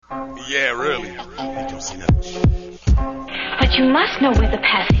Yeah, really. They don't see nothing. But you must know where the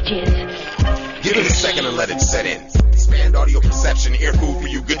passage is. Give it a second and let it set in. Expand audio perception, ear food for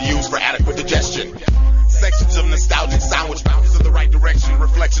you, good to use for adequate digestion. Sections of nostalgic sound which bounces in the right direction.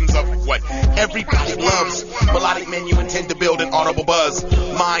 Reflections of what everybody loves. Melodic menu intend to build an audible buzz.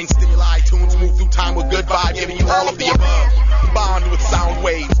 Mind stimuli, tunes move through time with good vibe, giving you all of the above. Bond with sound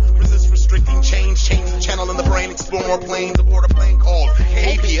waves. Resist restricting change. Change the channel in the brain. Explore more planes aboard a plane called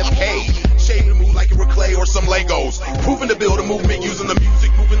KPFK. Shape and move like it were clay or some Legos. Proven to build a movement using the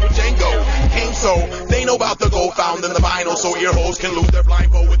music, moving with Django. Came so they know about the gold found in the vinyl, so ear holes can lose their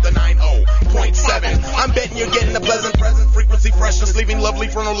blindfold with the 90.7. I'm betting you're getting a pleasant present, frequency freshness, leaving lovely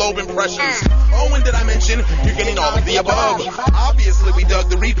frontal lobe impressions. Oh, and did I mention you're getting all of the above? Obviously, we dug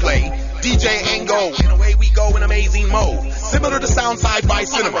the replay. DJ Ango, and away we go in amazing mode. Similar to sound sci-fi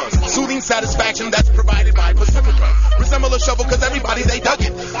cinema. Soothing satisfaction that's provided by Pacifica. Resemble a shovel cause everybody they dug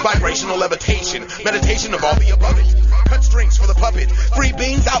it. Vibrational levitation, meditation of all the above it. Cut strings for the puppet. Free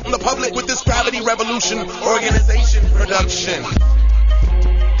beings out in the public with this gravity revolution. Organization production.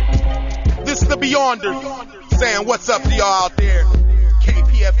 This is the Beyonder saying what's up to y'all out there.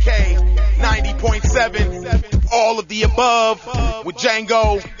 KPFK 90.7. All of the above with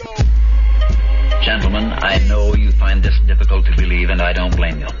Django. Gentlemen, I know you find this difficult to believe, and I don't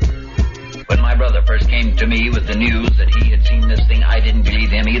blame you. When my brother first came to me with the news that he had seen this thing, I didn't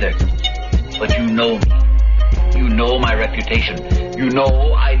believe him either. But you know me. You know my reputation. You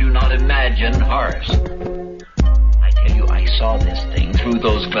know I do not imagine horrors. I tell you, I saw this thing through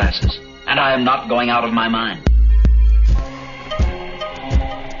those glasses, and I am not going out of my mind.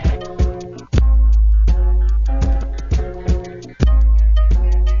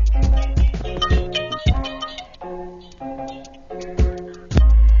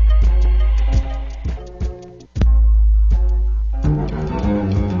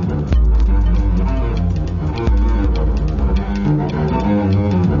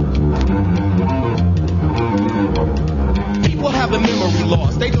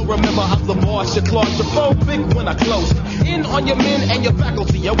 You're claustrophobic when I close in on your men and your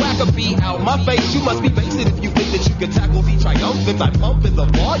faculty. You whack a beat out my face. You must be basic if you think that you can tackle the triumphant. I pump in the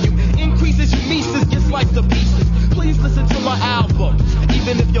volume increases your mises, get sliced to pieces. Please listen to my album.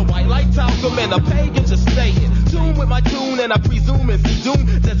 Even if you're white like talcum and a pagan, just stay in tune with my tune, and I presume and see doom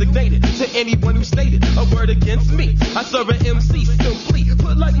designated to anyone who stated a word against me. I serve an MC simply.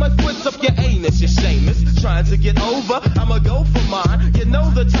 Put like my foot's up your anus, you're shameless. Trying to get over, I'ma go for mine. You know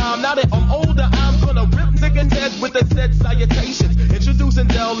the time, now that I'm older, I'm gonna rip niggas' heads with the said salutations. Introducing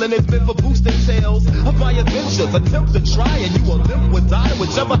Dell, and it's been for boosting tales of my adventures. Attempt to try, and you will live or die.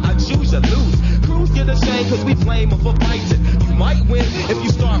 Whichever I choose, you lose. Crews get ashamed, cause we blame them for fighting. You might win if you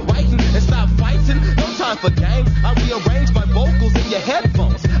start writing and stop fighting. No time for games, I rearrange my vocals in your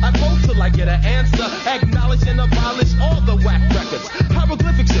headphones. I vote till I get an answer. Acknowledge and abolish all the whack records.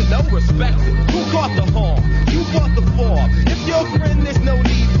 Hieroglyphics, you know, respect it. Who caught the horn? You caught the form. If your friend, there's no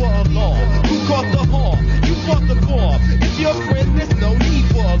need for alarm. Who caught the horn? You caught the form. If your friend, there's no need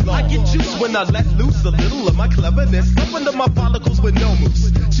for alarm. I get juice when I let loose a little of my cleverness. Up under my follicles with no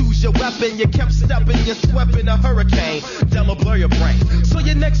moose. Choose your weapon, you kept stepping, you swept in a hurricane. That'll blur your brain. So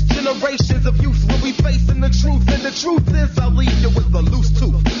your next generations of youth will be facing the truth. And the truth is, I'll leave you with a loose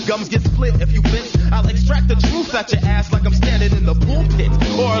tooth. Gums get split if you miss. I'll extract the truth out your ass like I'm standing in the pulpit.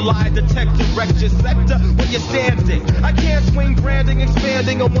 Or a lie detector wrecked your sector when you're standing. I can't swing branding,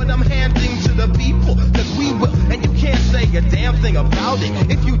 expanding on what I'm handing to the people. Cause we will, and you can't say a damn thing about it.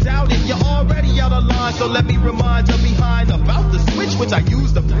 If you doubt it, you're already out of line. So let me remind you behind about the switch, which I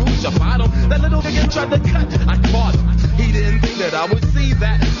used to bruise your bottom. That little nigga tried to cut, I caught him. He didn't think that I would see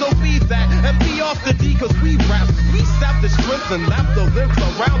that. So be that, and be off the D, cause we rap. We sap the strength and lap the lyrics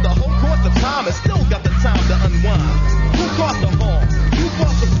around the whole course of time, and still got the time to unwind. Who caught the horn? You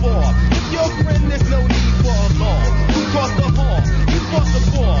caught the form. If your friend, there's no need for alarm. Who caught the horn? You caught the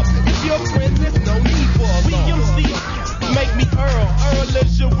form. If your friend, there's no need for alarm. Make me Earl. Earl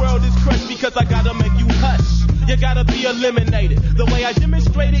is your world is crushed because I gotta make you hush. You gotta be eliminated. The way I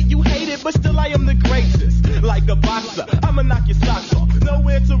demonstrated, you hate it, but still I am the greatest. Like a boxer, I'ma knock your socks off.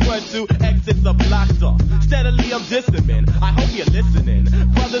 Nowhere to run to, exits are blocked off. Steadily I'm dissing, man. I hope you're listening.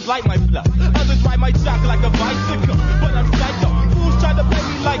 Brothers like my flow, others ride my jock like a bicycle. But I'm psycho. Fools try to play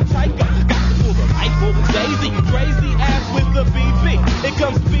me like Tycho. Got to pull the rifle, Daisy, crazy ass with the BB. It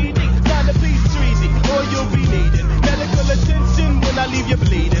comes speedy, find a peace treaty, or you'll be needing medical attention when I leave you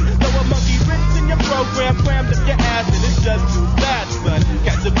bleeding. Throw a monkey wrench in your program, crammed up your ass, and it's just too bad, son.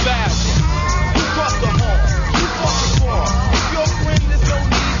 Catch a bad one. You caught the horn, you caught the form. If your friend, there's no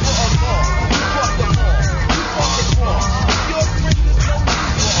need for alarm. You caught the horn, you caught the form. If your friend, there's no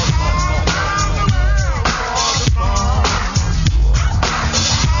need for alarm.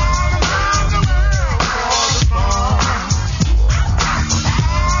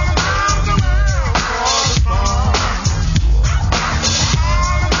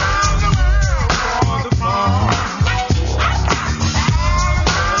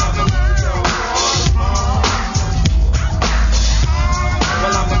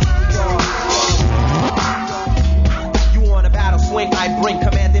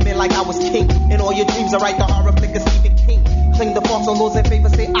 like I was king. In all your dreams, I write the horror flick of Stephen King. Cling the forks on those in favor,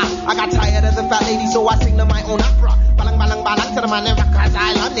 say I got tired of the fat lady, so I sing to my own opera. Balang balang balang to the man in Rikers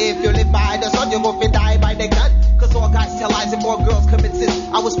Island. If you live by the sun, you go fi die by the gun. Cause all guys tell lies and more girls commit sin.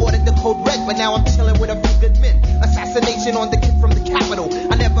 I was ordered the code red, but now I'm chilling with a few good men. Assassination on the kid from the capital.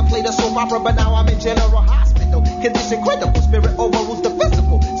 I never played a soap opera, but now I'm in general hospital. Condition critical, spirit overrules the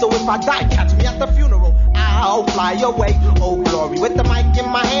physical. So if I die, catch me at the funeral. I'll fly away, oh glory. With the mic in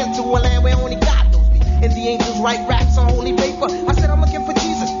my hand to a land where only God knows me. And the angels write raps on holy paper. I said I'm looking for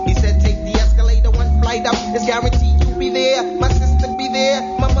Jesus. He said take the escalator, one flight up. It's guaranteed you'll be there. My sister be there,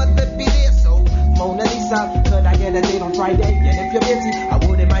 my mother be there. So Mona Lisa, could I get a date on Friday? And if you're busy, I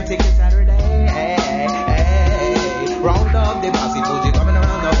wouldn't mind taking Saturday. Hey, hey, round up, they bossy Fuji coming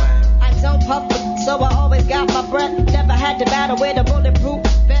around the way. I don't puff, so I always got my breath. Never had to battle with a bulletproof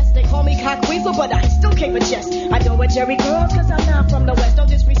vest. They call me cockweasel, but I still came with chest. I know what Jerry girls, cause I'm not from the West. No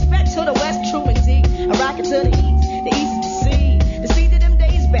disrespect to the West, true indeed. I rock it to the east is the sea. The sea to them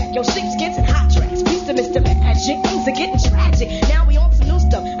days back, yo, sheepskins and hot tracks. Peace to Mr. Magic, things are getting tragic. Now we on some new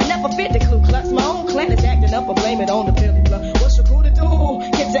stuff. I never fit the Ku Klux. My own clan is acting up, I blame it on the Philly blood. What's your crew to do?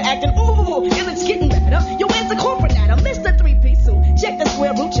 Get to acting, ooh, it's getting better. Yo, where's the corporate at? I missed the three-piece suit. Check the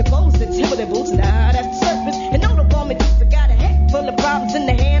square root, your bows and Timberland boots. Nah, that's the surface. And no, the woman used to got a head full of problems in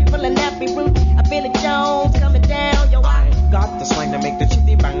the hand full of nappy root. I feel it Jones coming down, yo, I got the slang to make the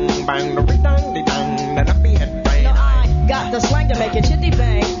chitty bang bang, the ring-dang, the dang, the nappy head brain. No, I got the slang to make it chitty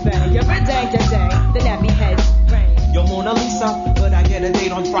bang bang, your ring-dang, the nappy head brain. Yo, Mona Lisa, could I get a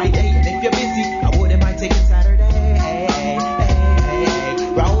date on Friday? And if you're busy, I wouldn't mind taking Saturday. Hey, hey, hey,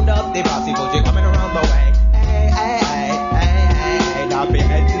 hey. Round up, they bossy Fuji coming around the way. Hey, hey, hey, hey, hey. Nappy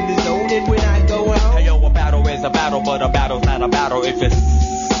heads in the zone, and when I go out. Hey yo, a battle is a battle, but a battle's not a battle if it's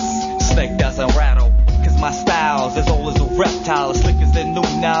slick doesn't rattle. Cause my style's as old as a reptile, as slick as the new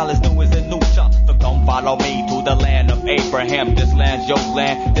Nile, as new as the new chop. So come follow me to the land of Abraham. This land's your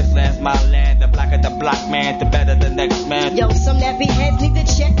land, this land's my land. The blacker the black man, the better the next man. Yo, some nappy heads need to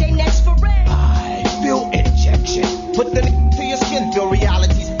check their necks for rent. I feel injection. Put the nigga to your skin, feel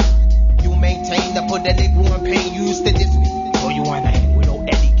realities. You maintain to put the nigga in pain. You used to diss me, so you wanna hang with old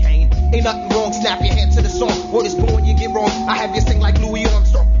Eddie Kane. Ain't nothing wrong, snap your hand to the song. Word is born, you get wrong. I have you sing like Louis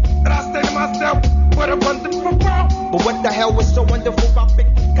Armstrong. And I say to myself, what a wonderful world. But what the hell was so wonderful about being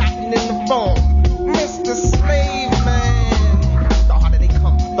forgotten in the phone? Mr. Slave Man. The harder they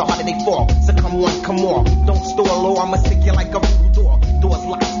come, the harder they fall. So come one, come more. Don't store low, I'ma stick you like a voodoo door. Doors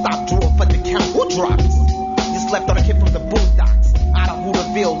locked, stop, drawer for the count. Who drops? You slept on a kid from the boondocks. Out of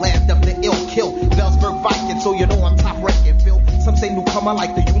Hooterville, land of the ill kill. Bellsburg Viking, so you know I'm top ranking, Phil. Some say newcomer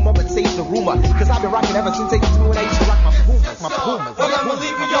like the humor, but save the rumor. Cause I've been rocking ever since 82 and I used to rock my Pumas, my Pumas. Well, I'ma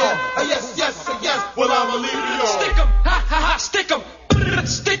leave you on. Yes, yes, yes. Well, I'ma leave you on. Stick 'em, ha ha ha, stick 'em.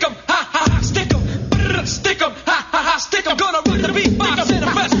 Stick 'em, ha ha ha, stick 'em. Stick 'em, ha ha ha, stick 'em. Gonna rock the beatbox in the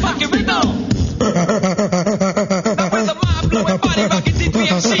best fucking rhythm. Now with the mind-blowing body rocking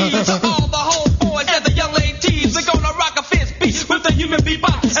DPMC to all the homeboys and the young ladies, we're gonna rock a fierce beat with the human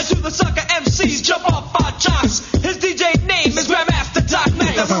beatbox. And to the sucker MCs, jump off our jocks. His DJ name is Grandmaster Doc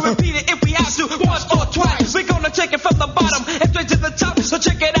Mac. And we'll repeat it if we have to once or twice. We're gonna take it from the bottom and straight to the top. So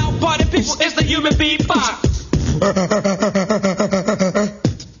check it out, party people, it's the human beatbox.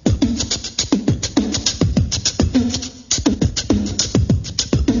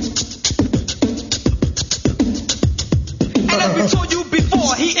 And as we told you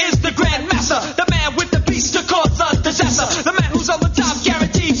before, he is the Grandmaster, the man with the beats to cause a disaster, the man who's on the top,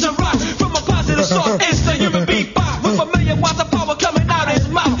 guaranteed to rock from a positive source. It's the human beatbox with a million watts of power coming out his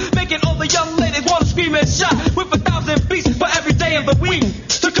mouth, making all the young ladies wanna scream and shout. With 1,000 beats for every day of the week,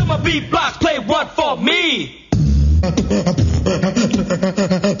 so come on beat blocks, play one for me. You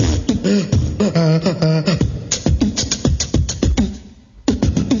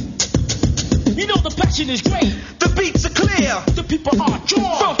know the passion is great, the beats are clear, the people are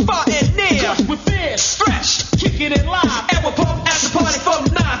drawn from far and near. We're fierce, fresh, kicking it live, and we're pumped at the party from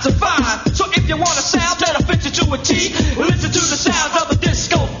 9 to 5. So if you want a sound that'll fit you to a T, listen to the sounds of the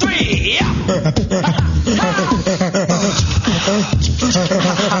Disco 3.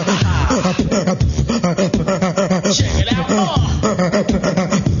 Check it out more.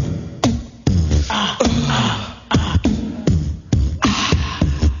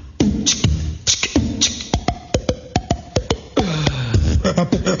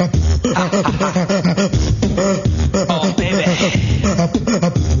 Oh, baby.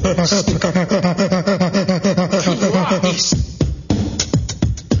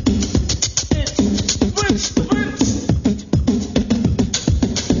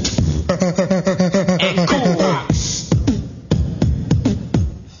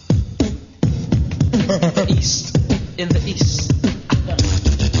 in the east.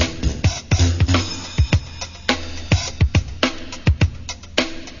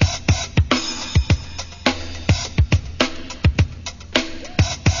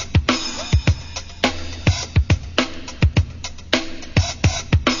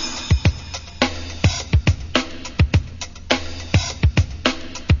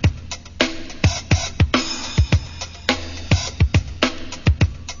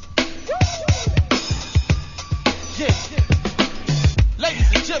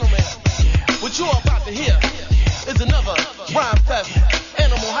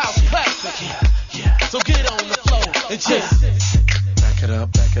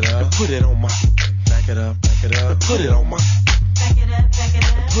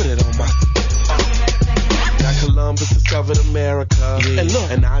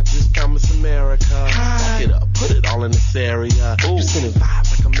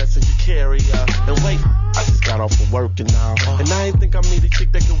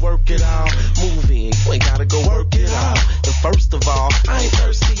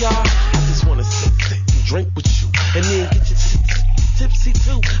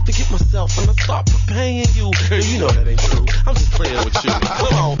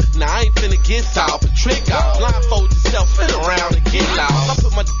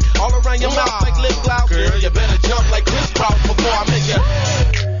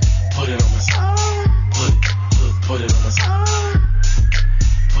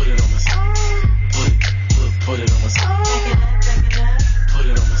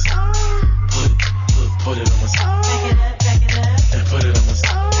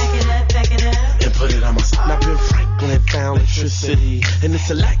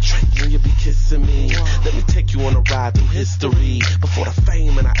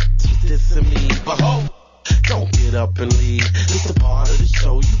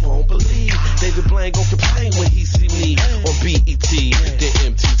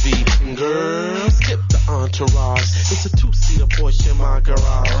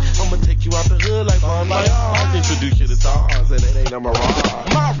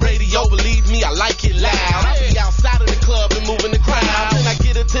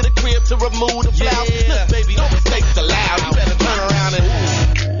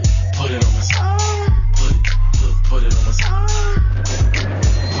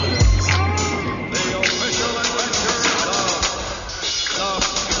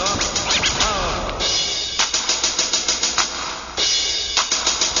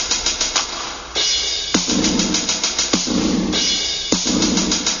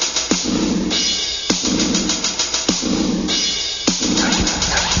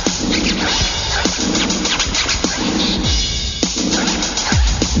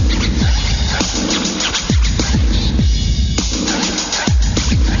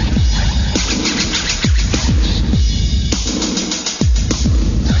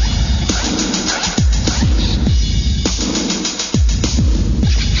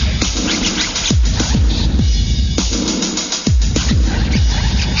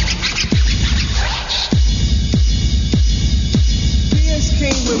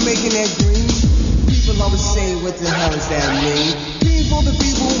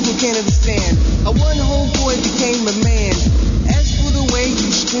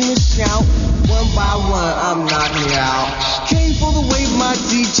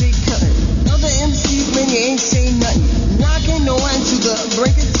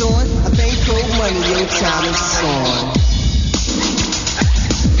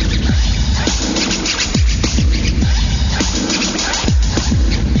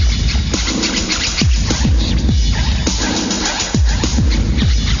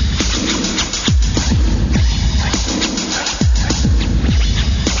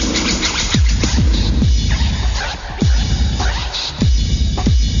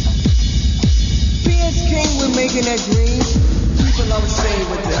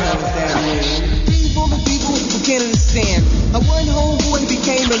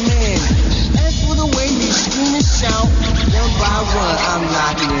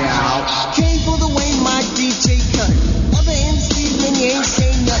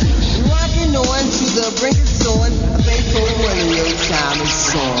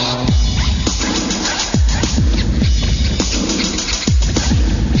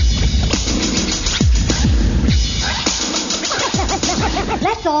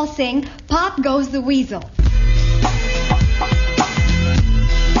 Let's all sing Pop Goes the Weasel. Pop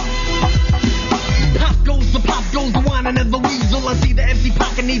goes the whining and the weasel. I see the empty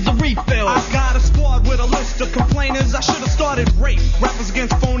pocket needs a refill. I got a squad with a list of complainers. I should have started rape. Rappers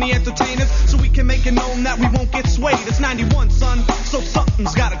against phony entertainers, so we can make it known that we won't get swayed. It's 91, son, so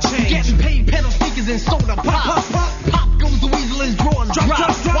something's gotta change. Getting paid, pedal speakers and soda pop.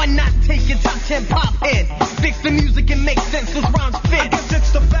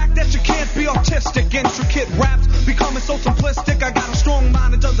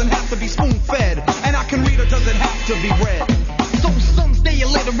 be read. So some stay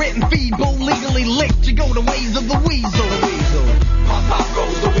illiterate and feeble, legally licked, you go the ways of the weasel. The weasel. Pop, pop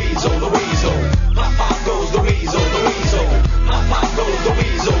goes the weasel, the weasel. Pop, pop goes the weasel, the weasel. Pop, pop goes the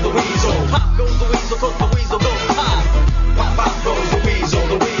weasel, the weasel. Pop goes the weasel, cause the weasel goes pop. Pop, pop goes the weasel,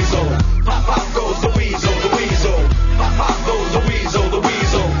 the weasel. Pop, pop goes the weasel, the weasel. Pop, pop goes the weasel, the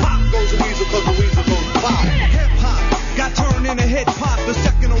weasel. Pop goes the weasel, cause the weasel goes pop. Hip hop got turned into hip hop. The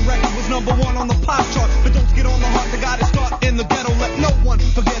second record was number one on the pop chart. But don't get on the heart, they gotta start in the ghetto. Let no one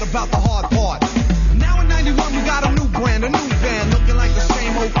forget about the hard part. Now in 91 we got a new brand, a new band, looking like the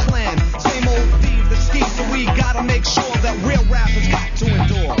same old clan, same old thieves that ski. So we gotta make sure that real rap has got to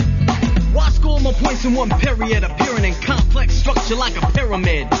endure. Why score more points in one period, appearing in complex structure like a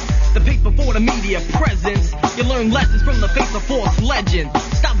pyramid? The paper for the media presence. You learn lessons from the face of false legend.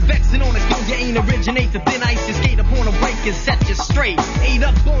 Stop vexing on skills you ain't originate. The thin ice you skate upon a break and set you straight. Ate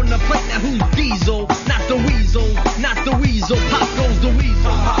up on the plate, now who's Diesel? Not the weasel, not the weasel. Pop goes the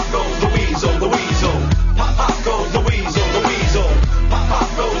weasel. Pop goes the weasel, the weasel. Pop pop goes the weasel, the weasel. Pop pop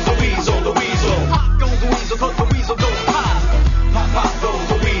goes the weasel, the weasel. Pop goes the weasel, cause the weasel goes pop. Pop pop goes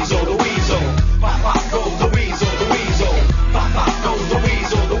the weasel, the weasel. Pop pop goes the weasel, the weasel. Pop pop goes the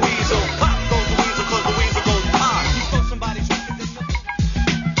weasel, the weasel. Pop goes the weasel, cause the weasel goes pop. You stole somebody's record.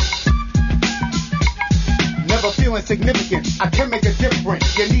 Never feeling significant, I can make a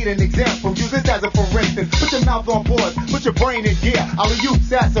difference. You need an example, use this as a for instance. Put your mouth on board, put your brain in gear. All of you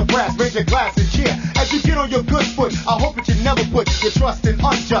sass or brass, raise your glass and cheer. As you get on your good foot, I hope that you never put your trust in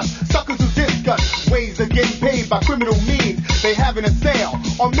unjust suckers who discuss ways of getting paid by criminal means. They having a sale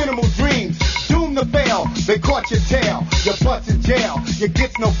on minimal dreams, doomed to fail. They caught your tail, your butt's in jail, you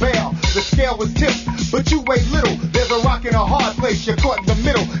gets no bail. The scale was tipped, but you weigh little. There's a rock in a hard place, you're caught in the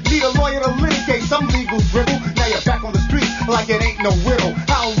middle. Need a lawyer to litigate some legal dribble. Now you're back on the street like it ain't no riddle.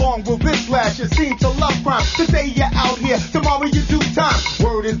 How long will this last? You seem to love crime. Today you're out here, tomorrow you do time.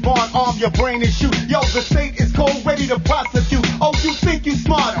 Word is born, arm your brain and shoot. Yo, the state is cold, ready to prosecute. Oh, you think you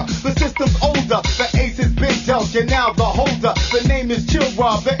smarter? The system's older. The ace has been dealt, you're now the holder. The name is Chill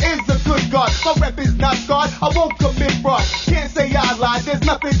Rob, there is a good God. My rep is not scarred, I won't commit fraud. Can't say I lied, there's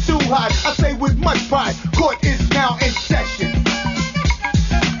nothing to hide. I say with much pride, court is now in session.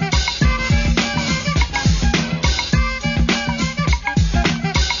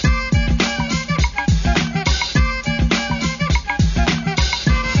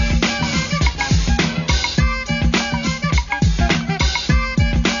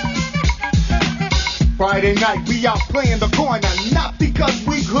 Friday night, we out playing the corner. Not because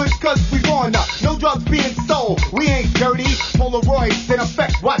we hoods, cause we wanna. No drugs being sold, we ain't dirty. Polaroids in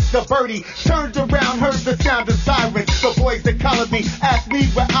effect, watch the birdie. Turned around, heard the sound of sirens. The boys that collared me asked me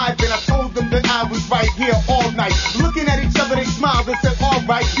where I've been. I told them that I was right here all night. Looking at each other, they smiled and said,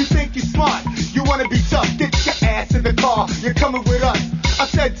 alright, you think you're smart. You wanna be tough, get your ass in the car. You're coming with us. I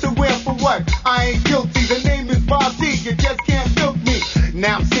said to where for what? I ain't guilty, the name is Bob D. You just can't milk me.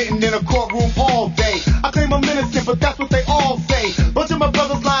 Now I'm sitting in a courtroom all day. I claim I'm innocent, but that's what they all say. Bunch of my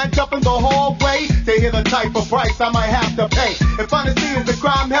brothers lined up in the hallway. They hear the type of price I might have to pay. If honesty is the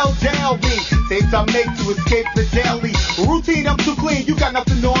crime, hell jail me. Tapes I make to escape the daily routine. I'm too clean, you got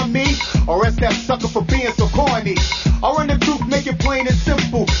nothing on me. Arrest that sucker for being so corny. I run the truth, make it plain and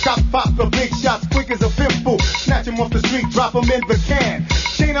simple. Cop pop the big shots quick as a pimple. Snatch him off the street, drop him in the can.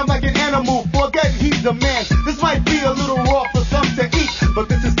 Chain him like an animal, forget he's a man. This might be a little raw for some to eat, but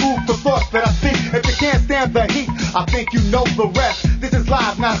this is food for thought that I think. If you can't stand the heat, I think you know the rest. This is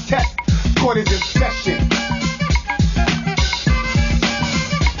live, not a test. Court is in session.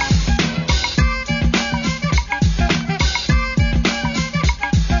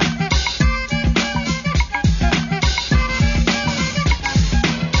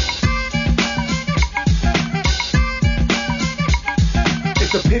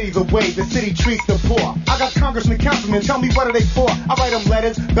 Pity the way the city treats the poor. I got congressmen, councilmen, tell me what are they for? I write them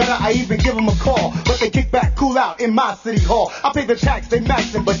letters, better I even give them a call. But they kick back, cool out in my city hall. I pay the tax, they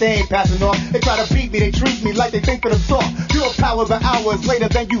maxing, but they ain't passing off. They try to beat me, they treat me like they think that I'm soft. Pure power the hours later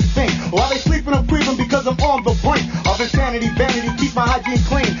than you think. While they sleeping, I'm creeping because I'm on the brink of insanity, vanity, keep my hygiene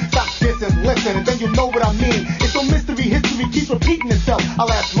clean. Stop this and listen, and then you know what I mean. It's no mystery, history keeps repeating itself. I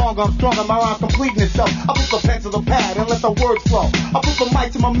last longer, I'm stronger, my rhyme's completing itself. I put the pen to the pad and let the words flow. I put the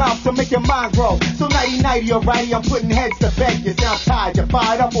mic to my mouth to make your mind grow. So nighty-nighty, alrighty, I'm putting heads to bed. You sound tired, you're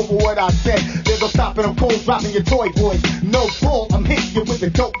fired up over what I said. There's no stopping, I'm cold, dropping your toy boys. No bull, I'm hitting you with the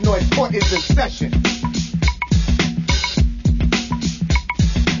dope noise. Court is in session.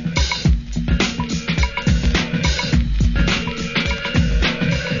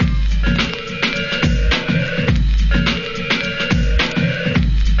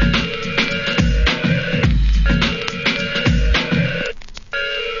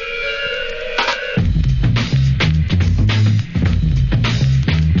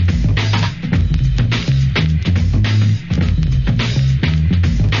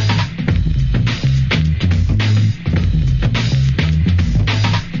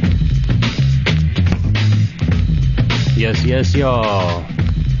 Yes, y'all.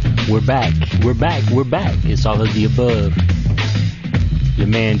 We're back. It's all of the above. Your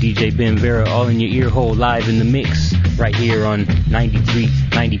man DJ Ben Vera, all in your ear hole, live in the mix, right here on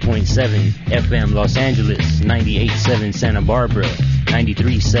 90.7 FM Los Angeles, 98.7 Santa Barbara,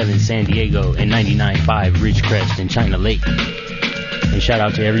 93.7 San Diego, and 99.5 Ridgecrest and China Lake. And shout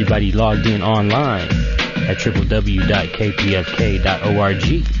out to everybody logged in online at www.kpfk.org.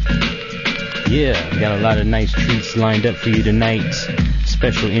 Yeah, got a lot of nice treats lined up for you tonight.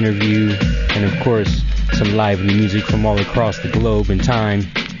 Special interview, and of course, some live music from all across the globe and time.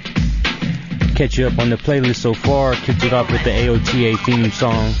 Catch you up on the playlist so far. Kicked it off with the AOTA theme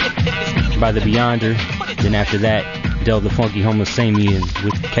song by the Beyonder. Then after that, Del the Funky Homo Sapien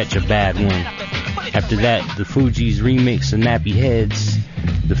with Catch a Bad One. After that, the Fugees remix of Nappy Heads.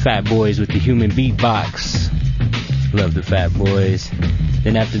 The Fat Boys with the Human Beatbox. Love the Fat Boys.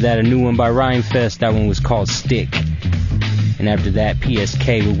 Then after that, a new one by Rhymefest. That one was called Stick. And after that,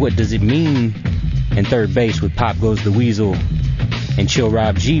 PSK with What Does It Mean? And Third Base with Pop Goes the Weasel. And Chill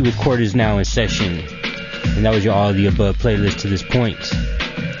Rob G with Quarters Now in Session. And that was your All of the Above playlist to this point.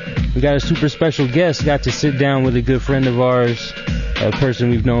 We got a super special guest. Got to sit down with a good friend of ours. A person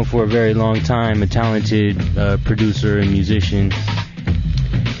we've known for a very long time. A talented producer and musician.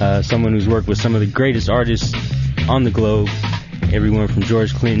 Someone who's worked with some of the greatest artists on the globe. Everyone from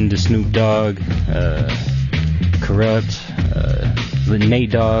George Clinton to Snoop Dogg, Corrupt, Nate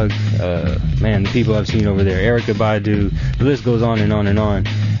Dogg, man, the people I've seen over there, Erykah Badu, the list goes on and on and on.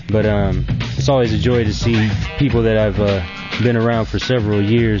 But it's always a joy to see people that I've been around for several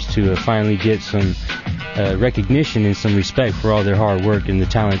years to finally get some recognition and some respect for all their hard work and the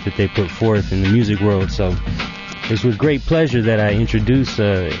talent that they put forth in the music world. So it's with great pleasure that I introduce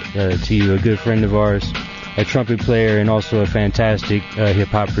to you a good friend of ours, a trumpet player and also a fantastic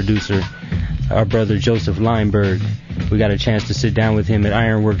hip-hop producer, our brother Joseph Lineberg. We got a chance to sit down with him at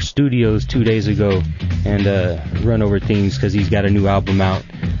Ironworks Studios 2 days ago and run over things because he's got a new album out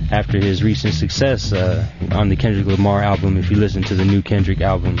after his recent success on the Kendrick Lamar album. If you listen to the new Kendrick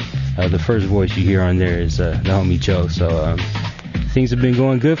album, the first voice you hear on there is the homie Joe. So things have been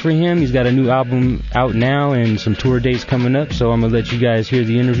going good for him. He's got a new album out now and some tour dates coming up, so I'm going to let you guys hear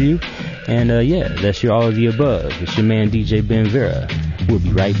the interview. And yeah, that's your All of the Above. It's your man DJ Ben Vera. We'll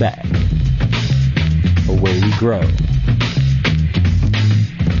be right back. Away we grow.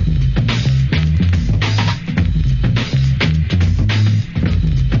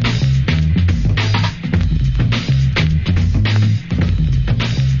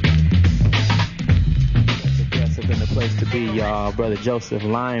 Y'all, brother Joseph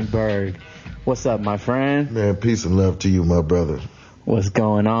Lineberg. What's up, my friend? Man, peace and love to you, my brother. What's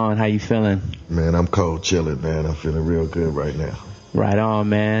going on? How you feeling? Man, I'm cold chilling, man. I'm feeling real good right now. Right on,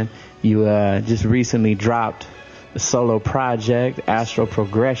 man. You just recently dropped a solo project, Astral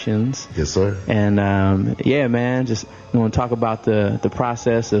Progressions. Yes, sir. And yeah, man, just want to talk about the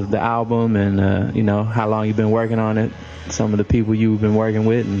process of the album and you know, how long you've been working on it, some of the people you've been working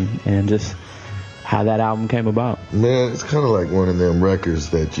with, and just how that album came about. Man, it's kind of like one of them records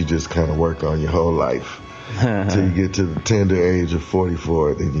that you just kind of work on your whole life until you get to the tender age of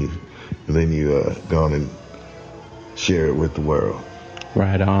 44. Then you go on and share it with the world.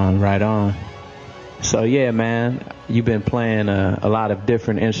 Right on, right on. So yeah, man, you've been playing a lot of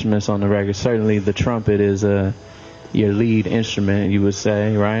different instruments on the record. Certainly the trumpet is your lead instrument, you would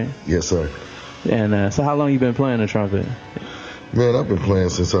say, right? Yes, sir. And so how long you been playing the trumpet? Man, I've been playing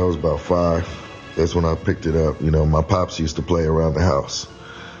since I was about 5. That's when I picked it up. You know, my pops used to play around the house.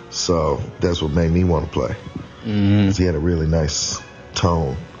 So that's what made me want to play. Mm-hmm. 'Cause he had a really nice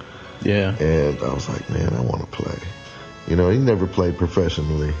tone. Yeah. And I was like, man, I want to play. You know, he never played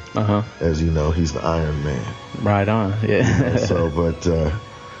professionally. Uh-huh. As you know, he's the Iron Man. Right on, yeah. You know, so, but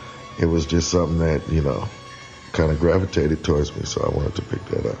it was just something that, you know, kind of gravitated towards me. So I wanted to pick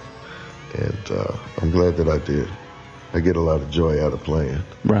that up. And I'm glad that I did. I get a lot of joy out of playing.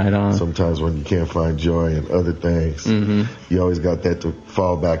 Right on. Sometimes when you can't find joy in other things, you always got that to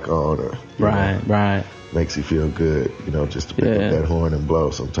fall back on. Or, right. Makes you feel good, you know, just to pick up that horn and blow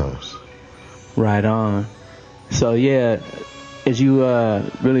sometimes. Right on. So, yeah, as you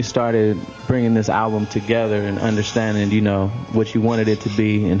really started bringing this album together and understanding, you know, what you wanted it to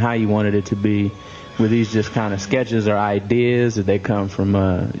be and how you wanted it to be, were these just kind of sketches or ideas? Did they come from,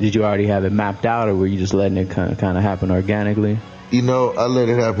 did you already have it mapped out, or were you just letting it kind of happen organically? You know, I let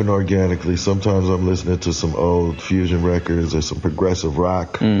it happen organically. Sometimes I'm listening to some old fusion records or some progressive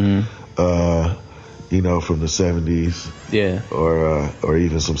rock, you know, from the 70s. Yeah. Or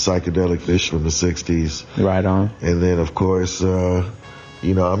even some psychedelic fish from the 60s. Right on. And then, of course, you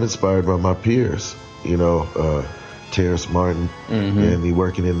know, I'm inspired by my peers. You know, Terrace Martin, and me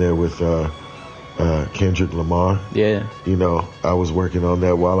working in there with Kendrick Lamar. Yeah. You know, I was working on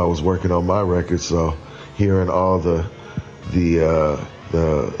that while I was working on my record, so hearing all the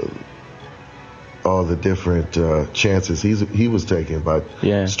different chances he was taking by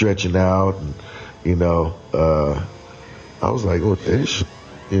stretching out, and you know, I was like, oh, ish,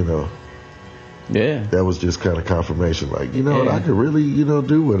 you know. Yeah. That was just kind of confirmation, like, you know what, I could really, you know,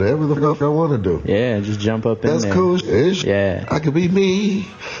 do whatever the fuck I want to do. Yeah, just jump up in there. That's cool ish. Yeah. I could be me.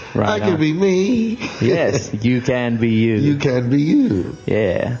 Right. I could be me. Yes, you can be you. You can be you.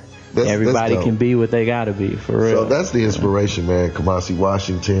 Yeah. Everybody can be what they gotta be, for real. So that's the inspiration, man. Kamasi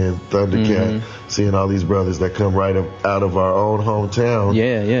Washington, Thundercat, seeing all these brothers that come right out of our own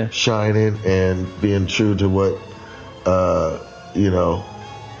hometown, shining and being true to what, you know,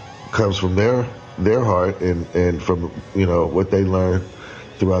 comes from their heart and from, you know, what they learned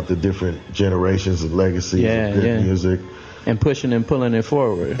throughout the different generations and legacies of good music. And pushing and pulling it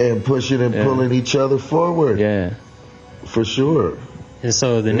forward. And pushing and pulling each other forward. Yeah. For sure. And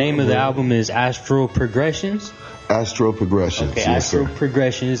so the name of the album is Astral Progressions? Astral Progressions. Okay, yes, Astral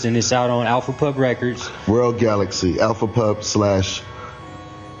Progressions, and it's out on Alpha Pub Records. World Galaxy, Alpha Pub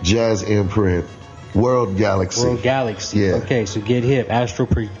 / Jazz Imprint. World Galaxy. World Galaxy. Yeah. Okay, so get hip. Astral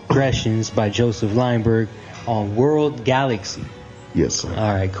Progressions by Joseph Lineberg on World Galaxy. Yes, sir.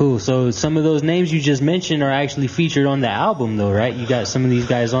 All right, cool. So some of those names you just mentioned are actually featured on the album, though, right? You got some of these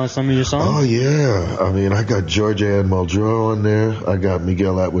guys on some of your songs? Oh, yeah. I mean, I got Georgia Ann Muldrow on there. I got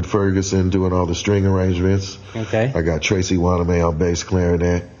Miguel Atwood Ferguson doing all the string arrangements. Okay. I got Tracy Wanamae on bass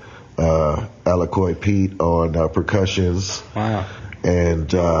clarinet. Alacoy Pete on percussions. Wow.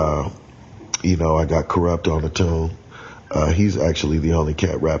 And, you know, I got Corrupt on the tune. He's actually the only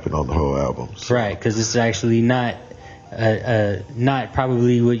cat rapping on the whole album. So. Right, because it's actually not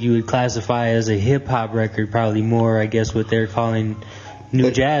probably what you would classify as a hip-hop record, probably more, I guess, what they're calling new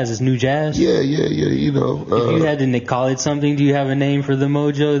jazz. Is new jazz? Yeah, you know. If you had to call it something, do you have a name for the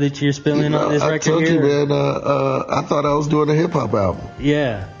mojo that you're spilling on this record told here? You, man, I thought I was doing a hip-hop album.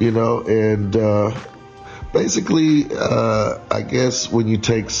 Yeah. You know, and basically, I guess when you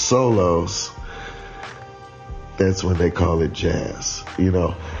take solos, that's when they call it jazz, you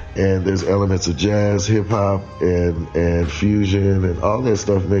know. And there's elements of jazz, hip-hop, and fusion, and all that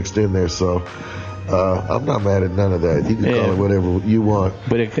stuff mixed in there. So I'm not mad at none of that. You can call it whatever you want.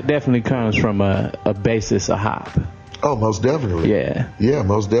 But it definitely comes from a basis of hop. Oh, most definitely. Yeah. Yeah,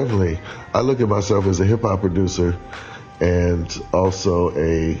 most definitely. I look at myself as a hip-hop producer and also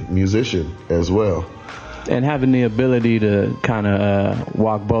a musician as well. And having the ability to kind of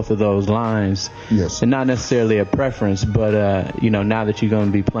walk both of those lines. Yes. And not necessarily a preference, but, you know, now that you're going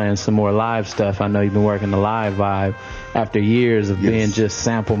to be playing some more live stuff, I know you've been working the live vibe after years of being just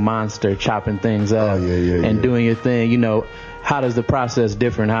sample monster, chopping things up and doing your thing. You know, how does the process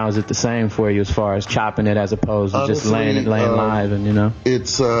differ and how is it the same for you as far as chopping it as opposed to just laying live and, you know?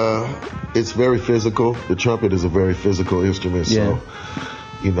 It's very physical. The trumpet is a very physical instrument, so...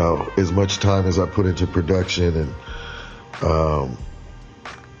 You know, as much time as I put into production and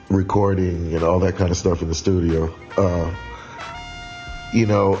recording and all that kind of stuff in the studio, you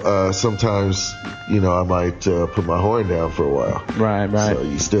know, sometimes, you know, I might put my horn down for a while. Right. So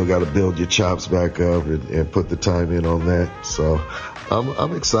you still got to build your chops back up and put the time in on that. So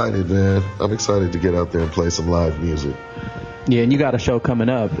I'm excited, man. I'm excited to get out there and play some live music. Yeah, and you got a show coming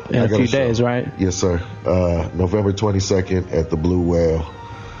up in a few days, right? Yes, sir. November 22nd at the Blue Whale.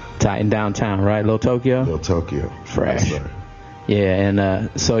 In downtown, right? Little Tokyo? Little Tokyo. Fresh. Yes, sir. Yeah,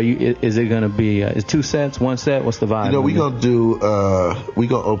 and so is it going to be is 2 sets, 1 set? What's the vibe? You know, we're going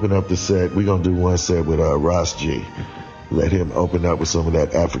to open up the set. We're going to do 1 set with Ross G. Let him open up with some of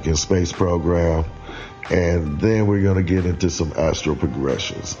that African space program. And then we're going to get into some Astral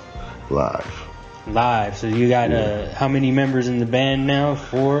Progressions live. So you got how many members in the band now?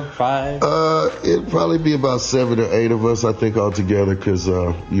 4, 5? It'll probably be about 7 or 8 of us, I think, all together, because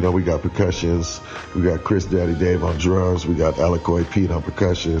you know, we got percussions. We got Chris Daddy Dave on drums. We got Alacoy Pete on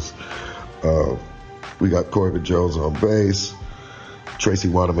percussions. We got Corbin Jones on bass. Tracy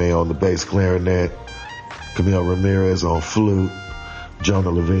Wanamae on the bass clarinet. Camille Ramirez on flute. Jonah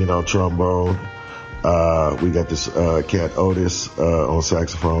Levine on trombone. We got this cat Otis on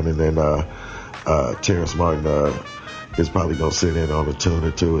saxophone, and then Terrace Martin is probably going to sit in on a tune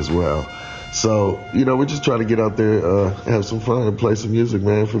or two as well. So, you know, we're just trying to get out there, have some fun and play some music,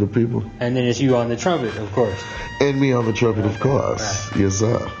 man, for the people. And then it's you on the trumpet, of course. And me on the trumpet, of course. Right. Yes,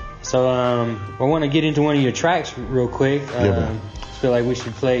 sir. So I want to get into one of your tracks real quick. I feel like we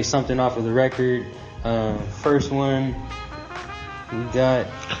should play something off of the record. First one we got...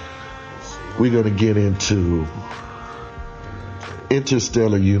 We're going to get into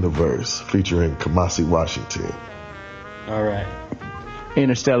Interstellar Universe featuring Kamasi Washington. All right.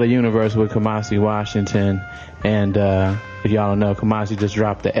 Interstellar Universe with Kamasi Washington. And if y'all don't know, Kamasi just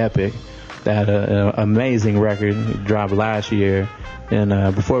dropped the Epic. That an amazing record he dropped last year.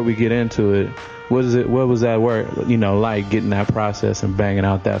 And before we get into it, what was that work, like getting that process and banging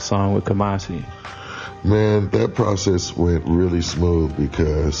out that song with Kamasi? Man, that process went really smooth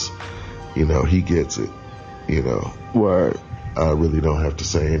because, he gets it, Word. I really don't have to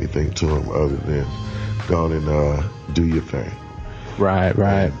say anything to him other than go on and do your thing. Right.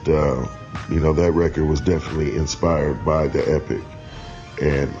 And, that record was definitely inspired by the Epic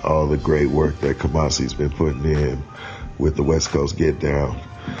and all the great work that Kamasi's been putting in with the West Coast Get Down.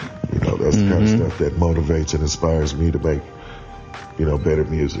 That's the kind of stuff that motivates and inspires me to make, better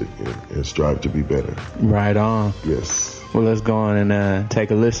music and strive to be better. Right on. Yes. Well, let's go on and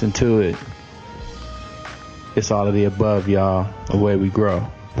take a listen to it. It's all of the above, y'all. The way we grow.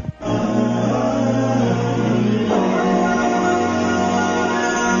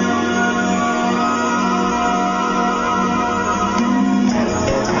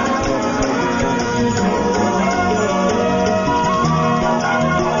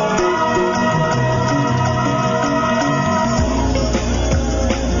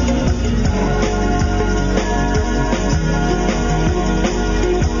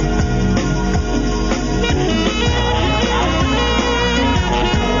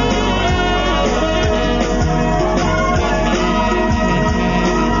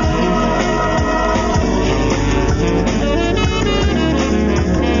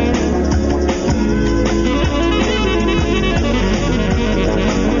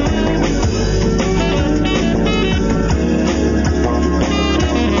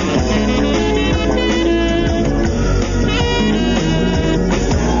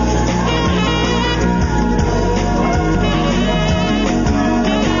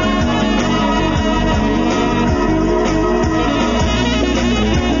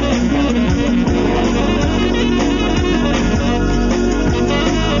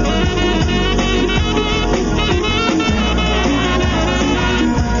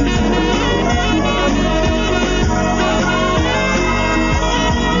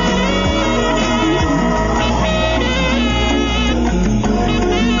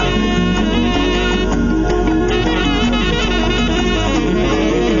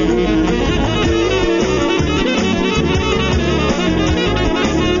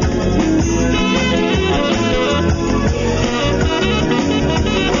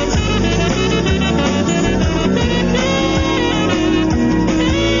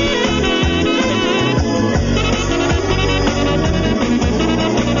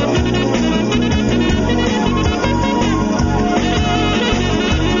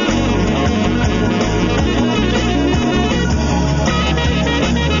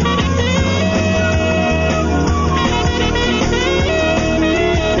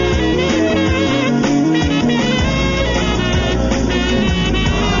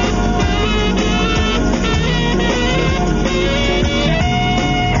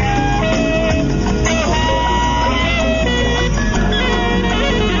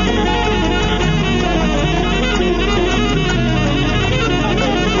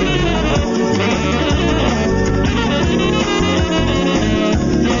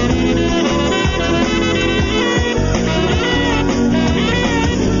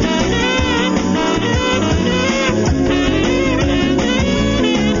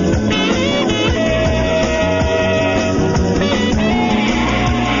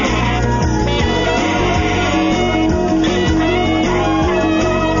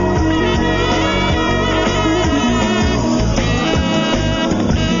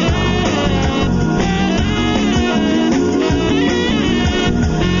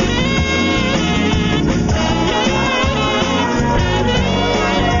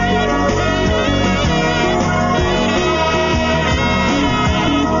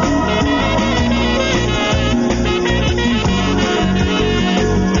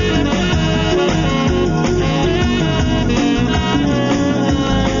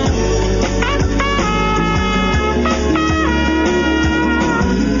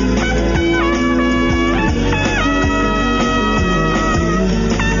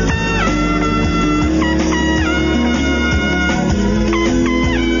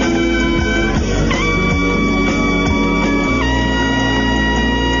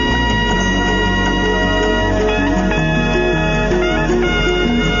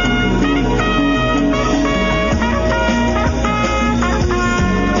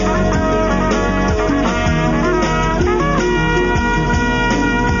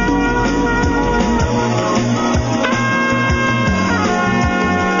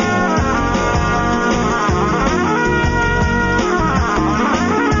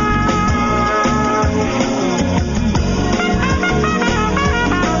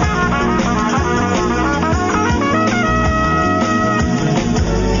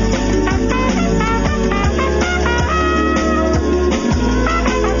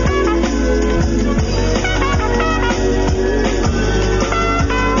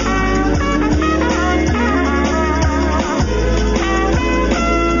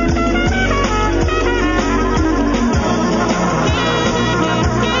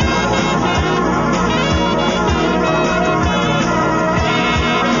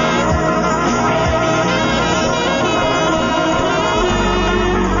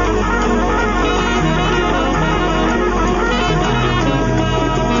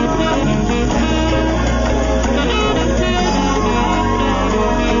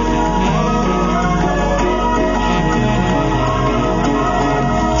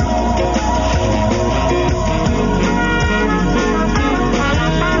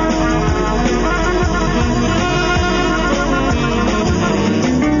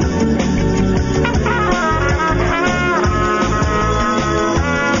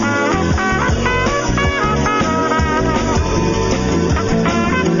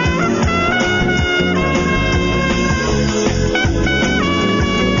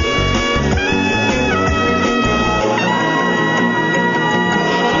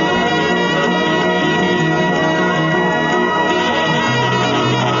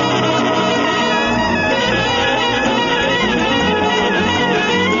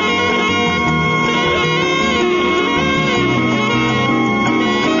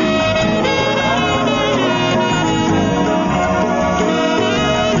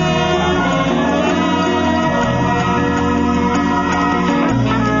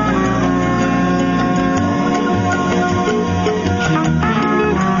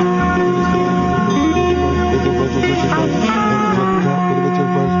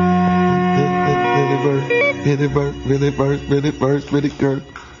 Hit it verse, with it verse, with it verse, with it curve.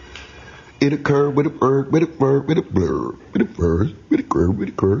 It occurred with a bird, with a bird, with a blur, with a verse, with a curve, with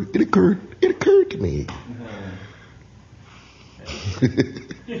a curve. It occurred to me.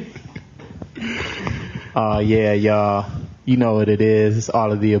 Yeah, y'all. You know what it is. It's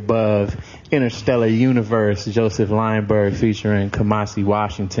all of the above. Interstellar Universe, Joseph Lineberg featuring Kamasi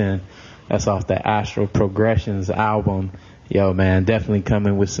Washington. That's off the Astral Progressions album. Yo, man, definitely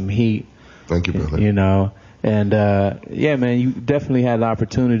coming with some heat. Thank you, brother. You know, and yeah, man, you definitely had the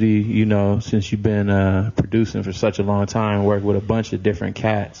opportunity, you know, since you've been producing for such a long time, work with a bunch of different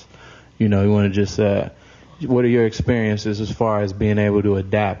cats. You know, you want to just, what are your experiences as far as being able to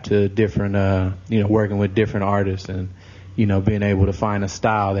adapt to different, you know, working with different artists and, you know, being able to find a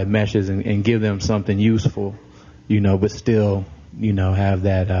style that meshes and give them something useful, you know, but still, you know, have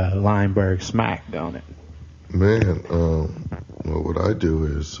that Lineberg smack on it? Man, well, what I do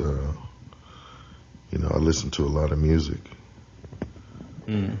is, you know, I listen to a lot of music.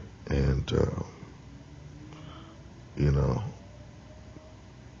 And, you know,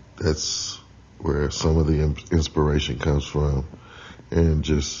 that's where some of the inspiration comes from. And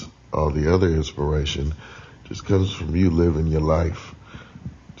just all the other inspiration just comes from you living your life.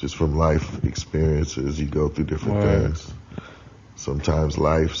 Just from life experiences. You go through different things. Sometimes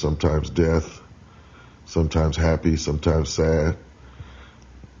life, sometimes death. Sometimes happy, sometimes sad,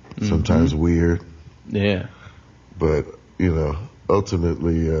 sometimes weird. Yeah. But, you know,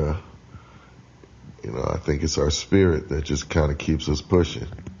 ultimately, you know, I think it's our spirit that just kind of keeps us pushing.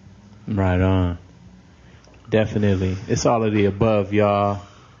 Right on. Definitely. It's all of the above, y'all.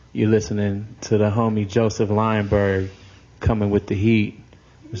 You're listening to the homie Joseph Lineberg coming with the heat.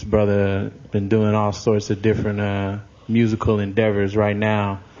 This brother been doing all sorts of different musical endeavors right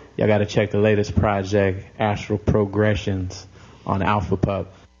now. Y'all got to check the latest project, Astral Progressions, on Alpha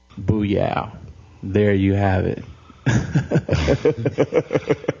Pup. Booyah. There you have it.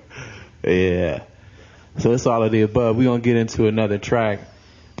 Yeah. So it's all of the above. We're going to get into another track.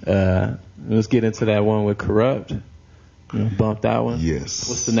 Let's get into that one with Corrupt. You bump that one? Yes.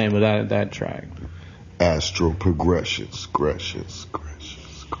 What's the name of that track? Astral Progressions.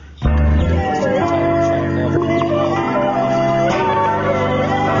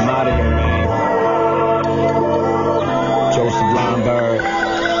 Joseph Lineberg,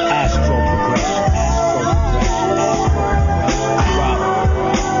 Astral Progression.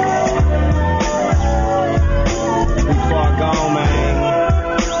 We far gone, man.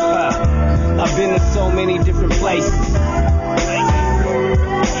 I've been to so many different places.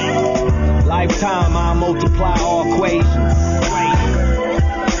 Lifetime, I multiply all equations.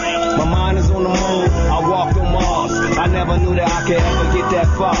 My mind is on the moon, I walked on Mars. I never knew that I could ever get that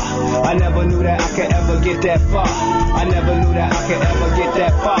far. I never knew that I could ever get that far. I never knew that I could ever get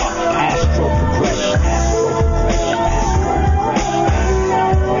that far. Astral Progression.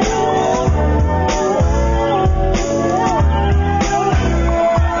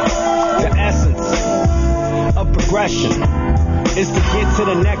 The essence of progression is to get to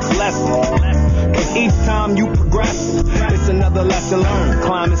the next lesson. Cause each time you progress, it's another lesson learned.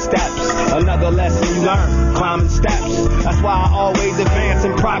 Climbing steps, another lesson you learn. Climbing steps, that's why I always advance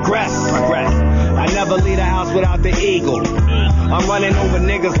and progress. I never leave the house without the eagle. I'm running over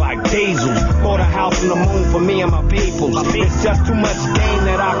niggas like diesel. Bought a house on the moon for me and my people. It's just too much game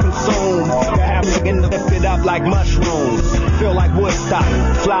that I consume. To have niggas lifted up like mushrooms. Feel like Woodstock,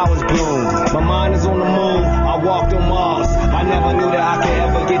 flowers bloom. My mind is on the moon, I walked on Mars. I never knew that I could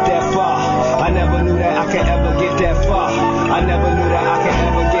ever get that far. I never knew that I could ever get that far. I never knew that I could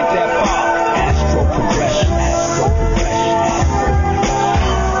ever get that far. Astral Progression.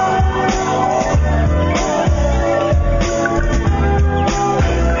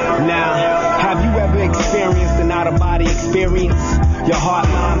 Now, have you ever experienced an out-of-body experience? Your heart,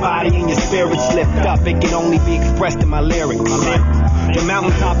 mind, body, and your spirit slipped up. It can only be expressed in my lyrics. The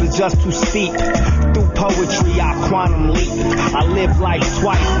mountaintop is just too steep. Through poetry, I quantum leap. I live life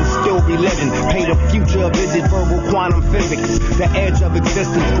twice and still be living. Paint a future, visit verbal quantum physics. The edge of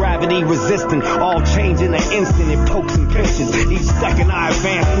existence, gravity resistant. All change in an instant, it pokes and pinches. Each second I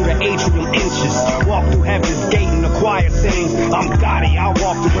advance through the atrium inches. Walk through heaven's gate and the choir sings. I'm Gotti, I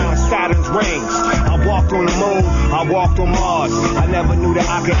walked around Saturn's rings. I walked on the moon, I walked on Mars. I never knew that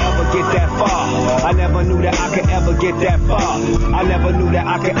I could ever get that far. I never knew that I could ever get that far. I never knew that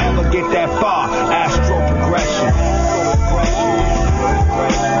I could ever get that far. Astral Progression.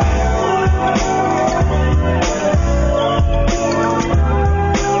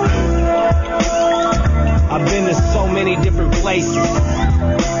 I've been to so many different places.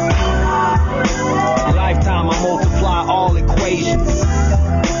 Lifetime, I multiply all equations.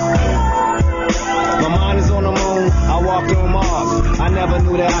 My mind is on the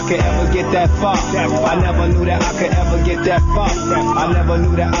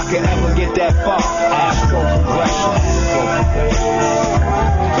could ever get that far. Astral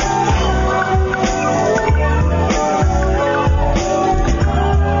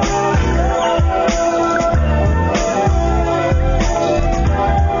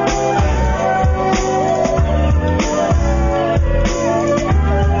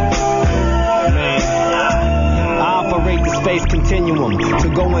continuum to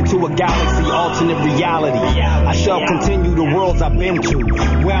go into a galaxy alternate reality. I shall continue the worlds I've been to,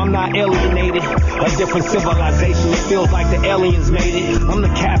 where I'm not alienated, a different civilization. It feels like the aliens made it. I'm the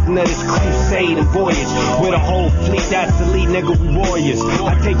captain of this crusade and voyage with a whole fleet that's elite, nigga, we warriors.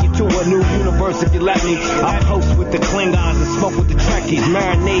 I take you to a new universe if you let me. I post with the Klingons and smoke with the Trekkies,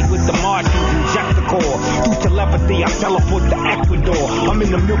 marinate with the Martians, inject the core. Through telepathy, I teleport to Ecuador. I'm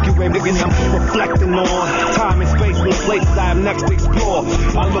in the Milky Way, nigga, I'm reflecting on time and space and the places I have next to explore.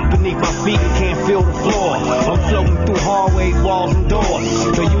 I look beneath my feet and can't feel the floor. I'm floating through hallways, walls, and doors.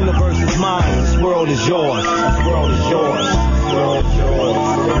 The universe is mine, this world is yours. This world is yours. This world is yours.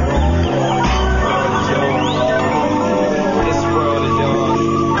 This world is yours.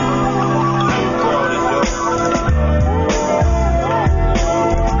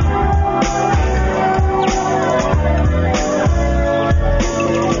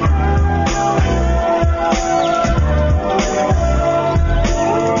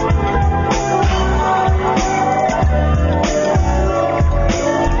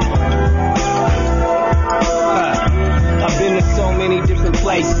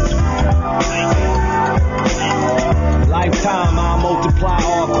 Places. Lifetime, I multiply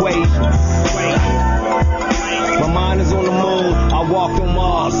all equations. My mind is on the moon, I walk on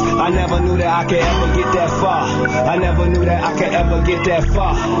Mars. I never knew that I could ever get that far. I never knew that I could ever get that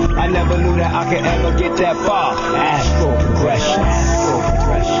far. I never knew that I could ever get that far. Astral progression. Astral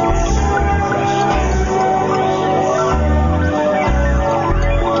progression.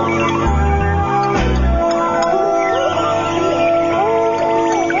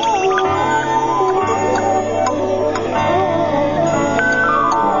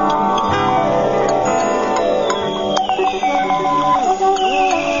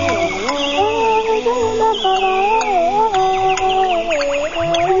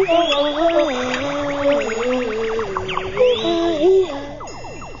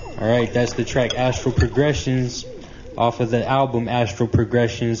 That's the track Astral Progressions off of the album Astral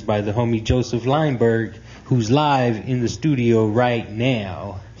Progressions by the homie Joseph Lineberg, who's live in the studio right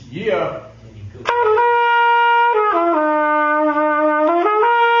now. Yeah.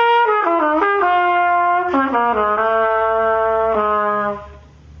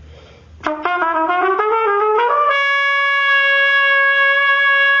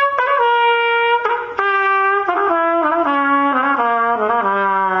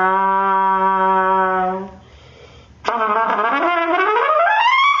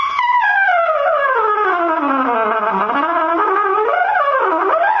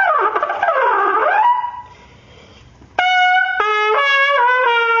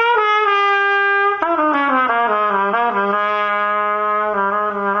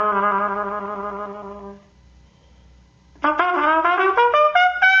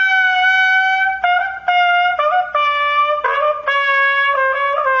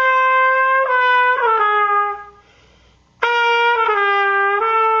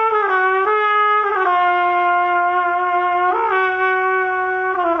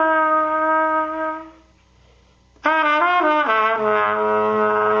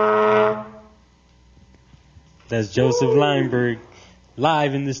 That's Joseph Lineberg,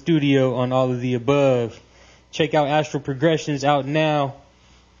 live in the studio on All of the Above. Check out Astral Progressions, out now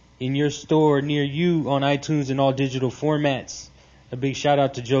in your store near you on iTunes and all digital formats. A big shout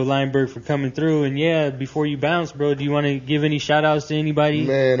out to Joe Lineberg for coming through. And yeah, before you bounce, bro, do you want to give any shout outs to anybody?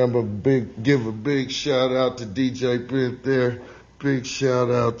 Man, give a big shout out to DJ Bent there. Big shout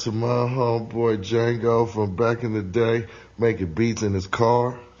out to my homeboy Django from back in the day, making beats in his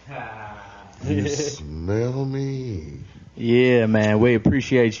car. You smell me? Yeah, man. We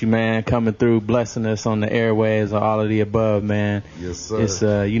appreciate you, man, coming through, blessing us on the airwaves of All of the Above, man. Yes, sir. It's,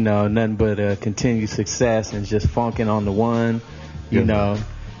 nothing but continued success and just funking on the one, you know,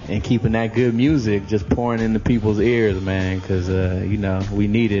 and keeping that good music just pouring into people's ears, man, because, we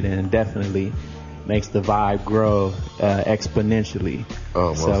need it and definitely makes the vibe grow exponentially. Oh,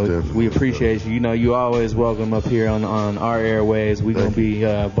 most so definitely. We appreciate you. You know, you always welcome up here on our airways. We're going to be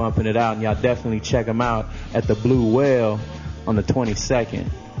bumping it out, and y'all definitely check them out at the Blue Whale on the 22nd.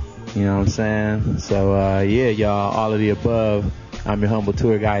 You know what I'm saying? So, y'all, All of the Above. I'm your humble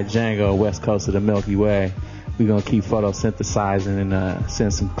tour guide, Django, west coast of the Milky Way. We're going to keep photosynthesizing and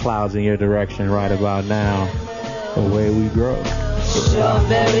send some clouds in your direction right about now. The way we grow.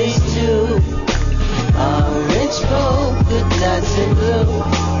 Strawberries too, orange, polka dots and blue.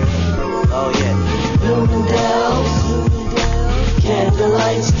 Oh yeah. Bloomingdale's,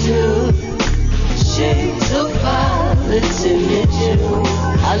 candlelights too, shades of violets in your June.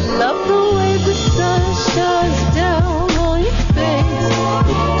 I love the way the sun shines down on your face.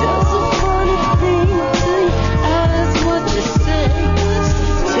 It does a funny thing to your eyes, what you say.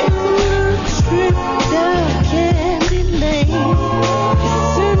 Take a little trip down Candy Lane. Your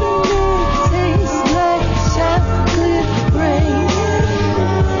cinnamon tastes like chocolate rain.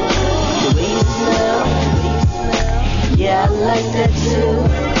 The way you smell, yeah, I like that too.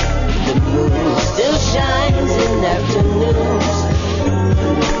 The moon still shines in afternoons.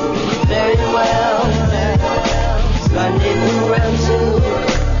 Very well, rendezvous round two.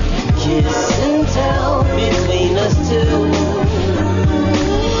 Kiss and tell between us two.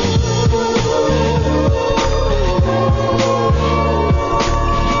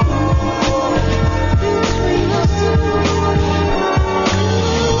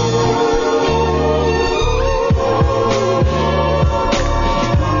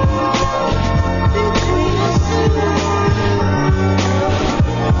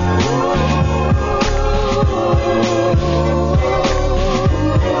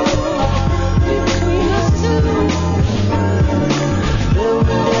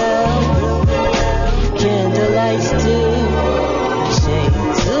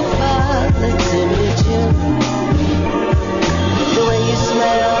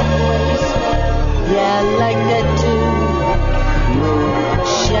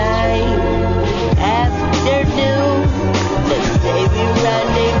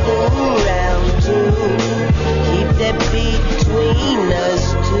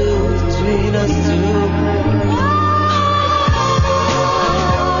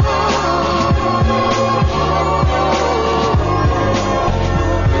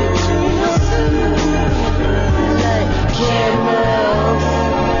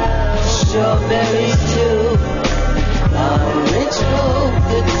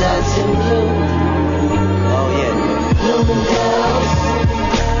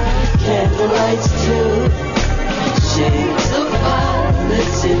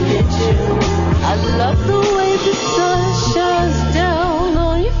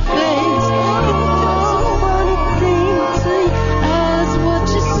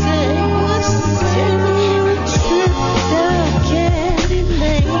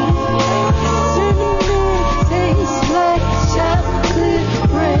 Cinnamon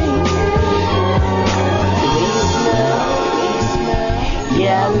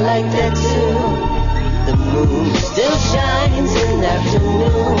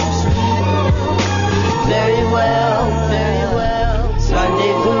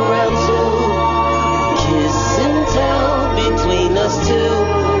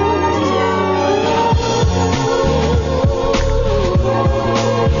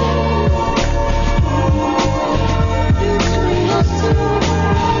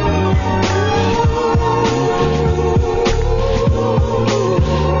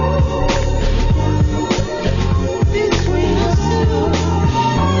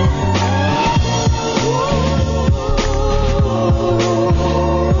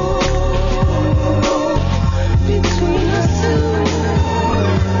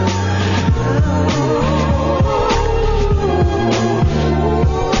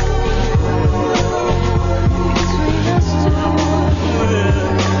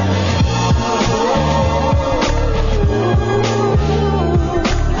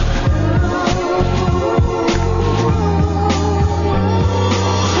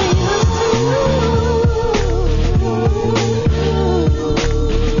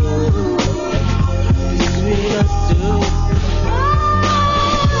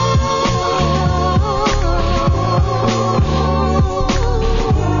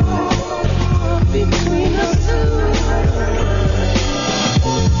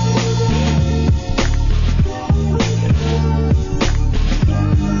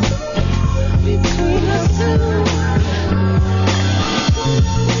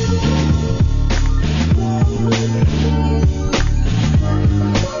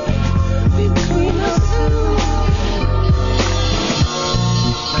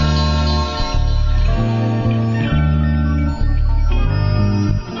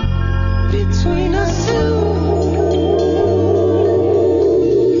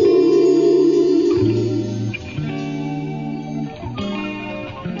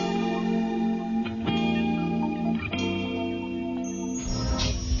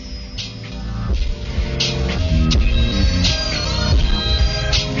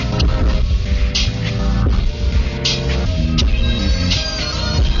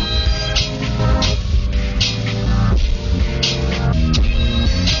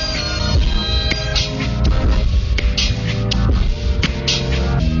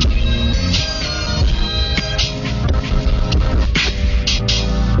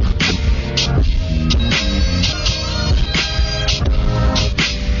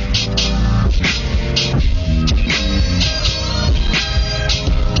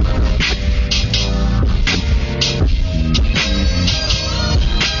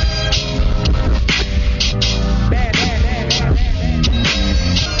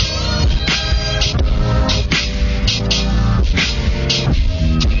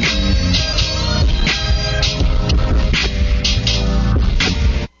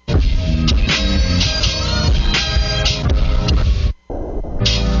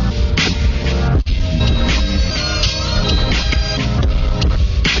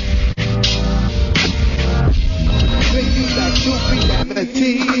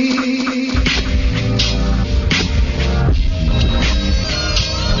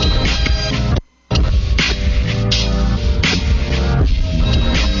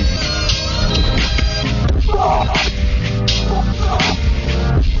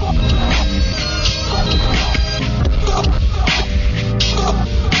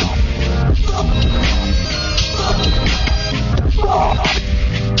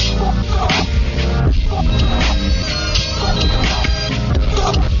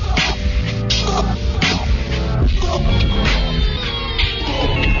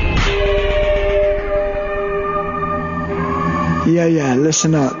Yeah,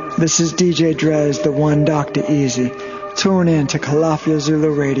 listen up. This is DJ Drez, the one Dr. Easy. Tune in to Calafia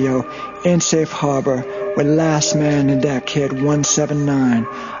Zulu Radio in Safe Harbor with Last Man in That Kid 179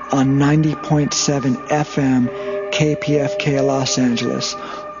 on 90.7 FM KPFK Los Angeles,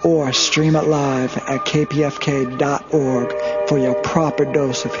 or stream it live at kpfk.org for your proper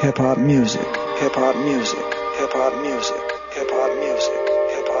dose of hip-hop music. Hip-hop music. Hip-hop music. Hip-hop music.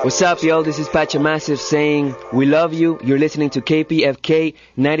 What's up, y'all? This is Pachamassive saying we love you. You're listening to KPFK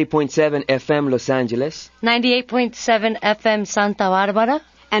 90.7 FM Los Angeles, 98.7 FM Santa Barbara,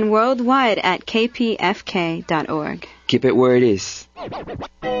 and worldwide at kpfk.org. Keep it where it is.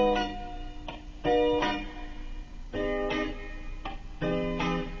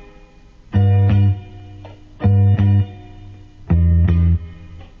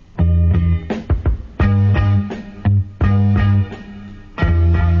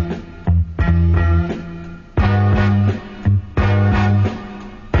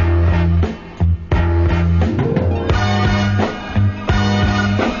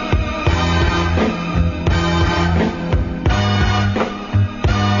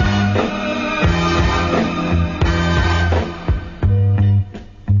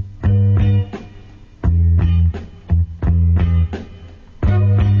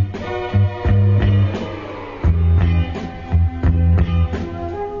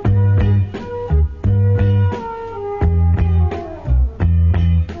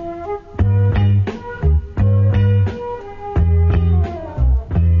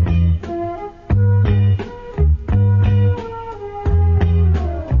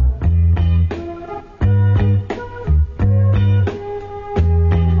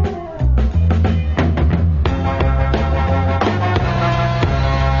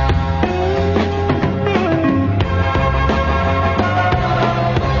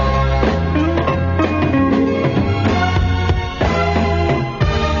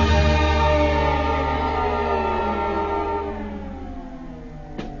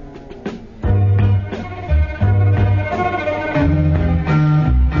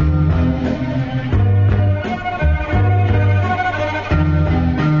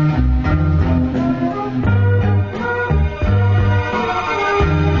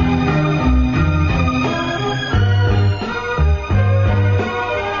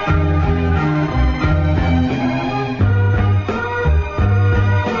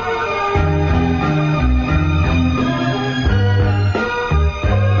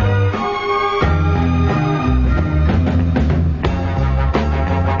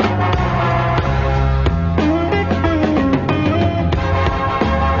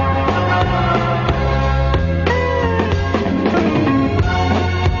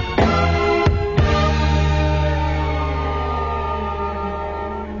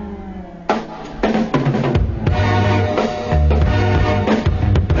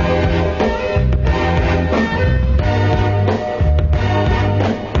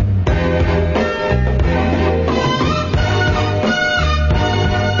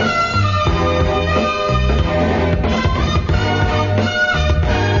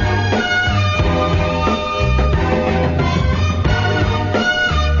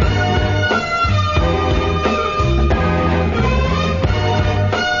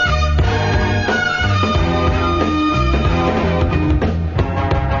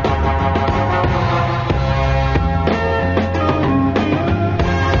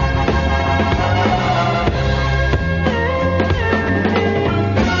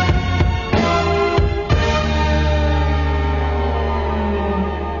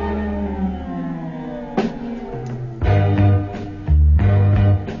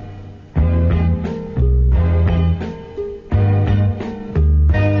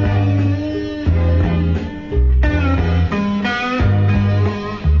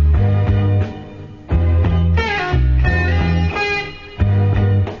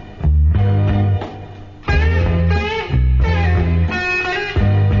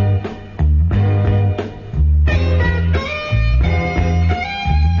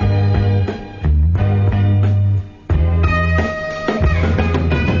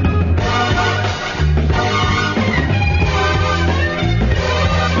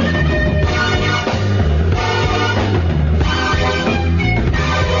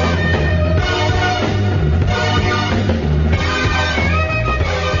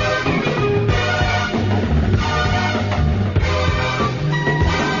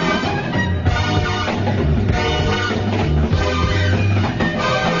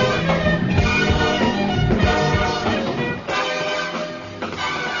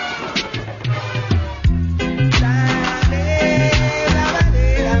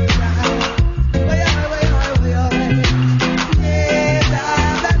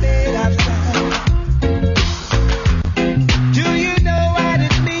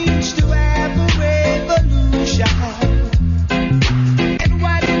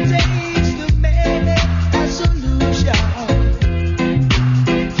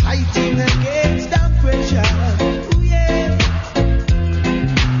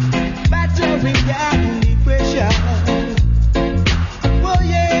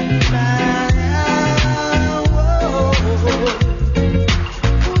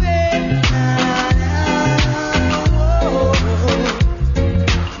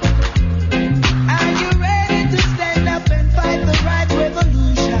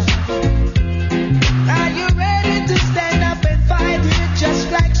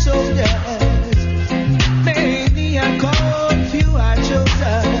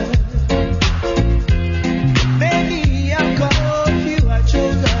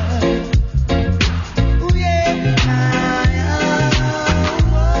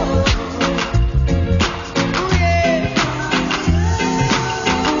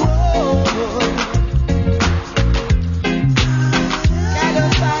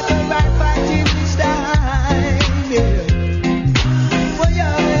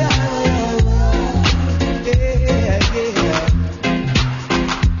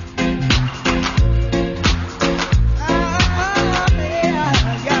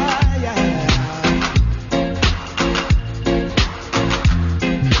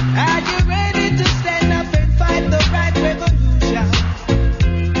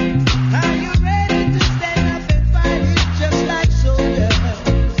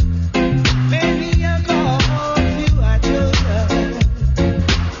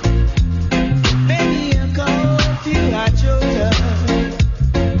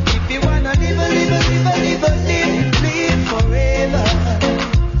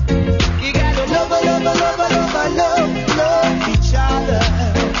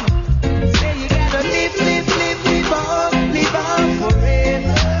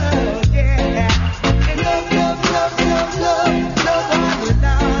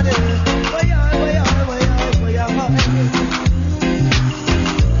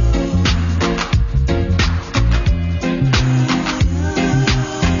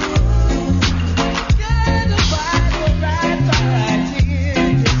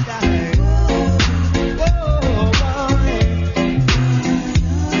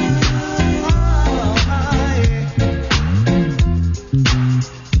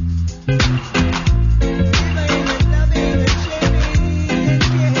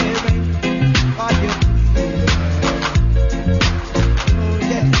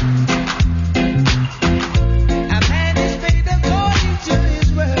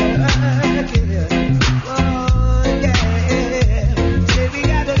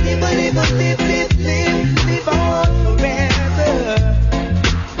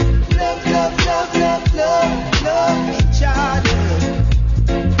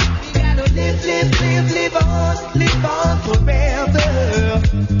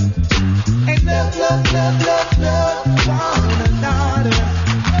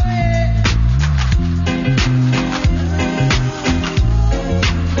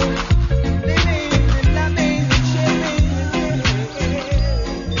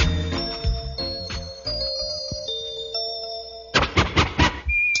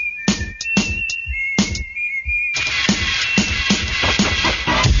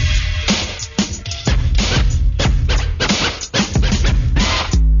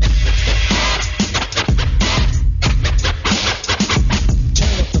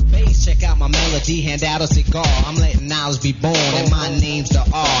 hand out a cigar. I'm letting knowledge be born, and my name's the R.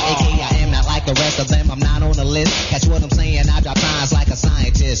 A.K.A. I am not like the rest of them, I'm not on the list. Catch what I'm saying, I drop lines like a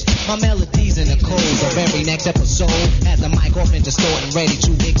scientist. My melodies in the codes of every next episode. Has the mic off and distorted, ready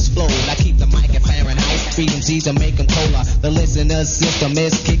to explode. I keep the mic at Fahrenheit, freedom seeds to make them colder. The listener's system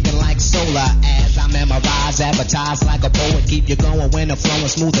is kicking like solar. As I memorize, advertise like a poet. Keep you going when the flow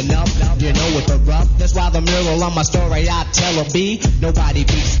is smooth enough. You know it, but rough. That's why the mural on my story I tell a B. Nobody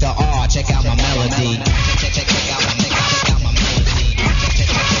beats the R. Check out my melody. Check out my melody.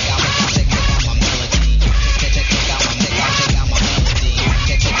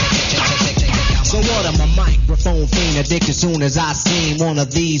 So what am a microphone fiend addicted soon as I seen one of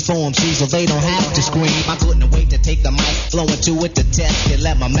these form C's so they don't have to scream. I couldn't wait to take the mic, flow into it to test it,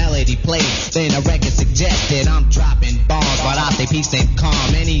 let my melody play. Then a record suggested I'm dropping bombs, but I stay peace and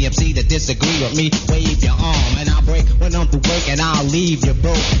calm. Any MC that disagree with me, wave your arm, and I'll break when I'm through work, and I'll leave you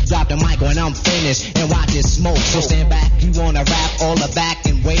broke. Drop the mic when I'm finished and watch it smoke. So stand back, you wanna rap, all the back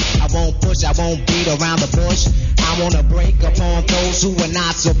and wait. I won't push, I won't beat around the bush. I wanna break upon those who are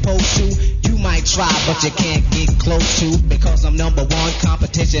not supposed to. You might try, but you can't get close to, because I'm number one,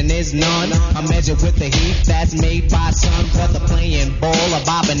 competition is none. I'm measured with the heat that's made by sun. Whether playing ball or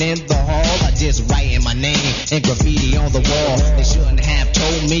bobbing in the hall, or just writing my name in graffiti on the wall. They shouldn't have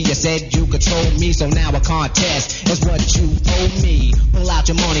told me, you said you control me, so now a contest is what you owe me. Pull out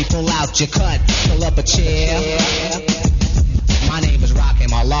your money, pull out your cut, pull up a chair. My name is Rock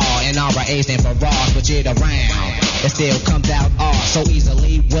and my law, and R.A. stand for raw, switch it around. It still comes out R so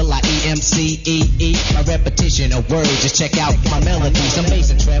easily. Will I E-M-C-E-E? My repetition of words, just check out my melody. Some bass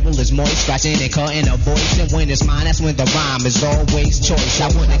and treble is moist, scratching and cutting a voice. And when it's mine, that's when the rhyme is always choice. I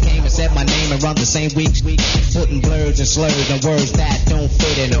wouldn't have came and said my name and run the same week. Putting blurs and slurs and words that don't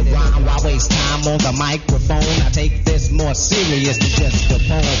fit in a rhyme. Why waste time on the microphone? I take this more serious than just a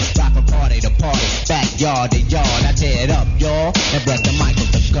poem. Rock from party to party, backyard to yard. I tear it up, y'all, and bless the mic with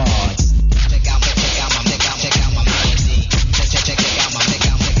the gods. Check out my melody. Check out my melody. Check out my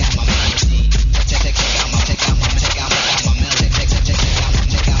melody.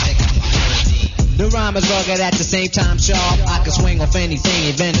 The rhyme is rugged at the same time sharp. I can swing off anything,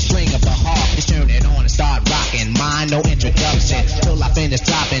 even a string of a harp. Just turn it on and start rocking. Mine, no introduction. Till I finish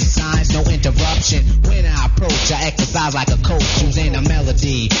dropping signs, no interruption. When I approach, I exercise like a coach, using a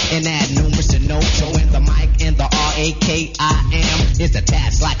melody and add numerous notes. So when the mic and the R-A-K-I-M is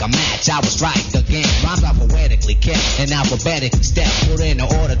attached like a match, I will strike again. Rhymes are poetically kept in alphabetic step, put in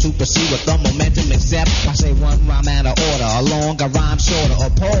order to proceed with the momentum. Except I say one rhyme out of order, a longer rhyme shorter,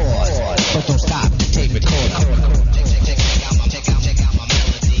 or pause. But don't stop. Tape recorder. Check out my melody. Check out my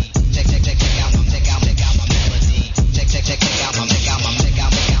melody. Check out my melody. Check out my melody.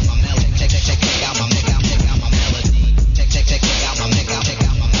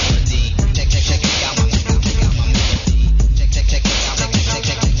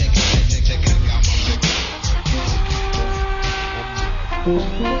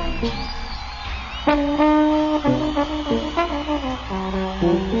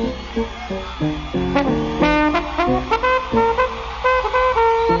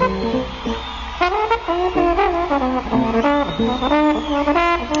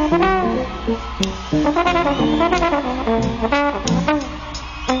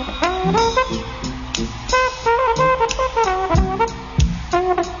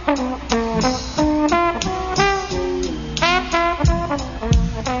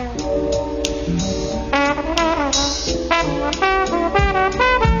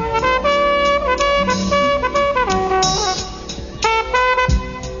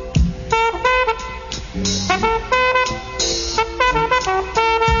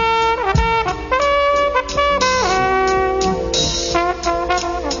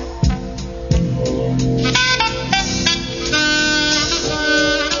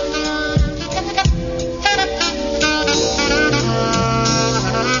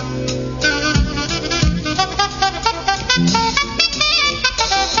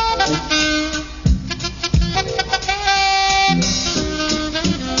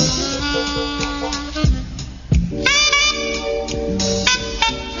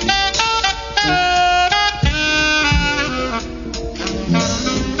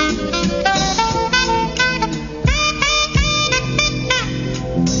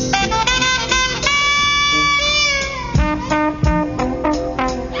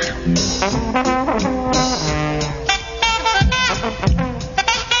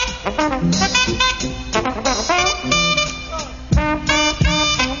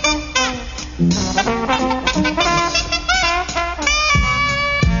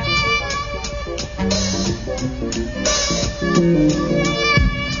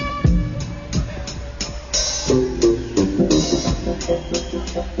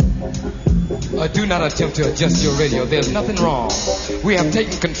 not attempt to adjust your radio. There's nothing wrong. We have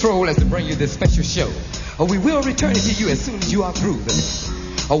taken control as to bring you this special show. We will return it to you as soon as you are through with it.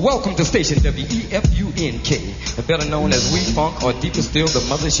 Welcome to station WEFUNK, better known as We Funk, or deeper still, the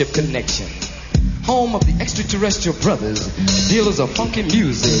Mothership Connection. Home of the extraterrestrial brothers, dealers of funky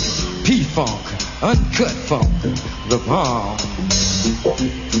music, P-Funk, Uncut Funk, the bomb.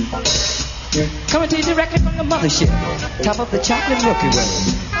 Coming to you directly from the Mothership, top of the chocolate Milky Way,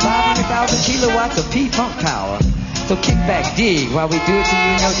 500,000 kilowatts of P-Funk power. So kick back, dig, while we do it to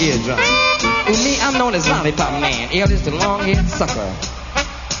you in your eardrum. With me, I'm known as Lollipop Man, alias the long-haired sucker.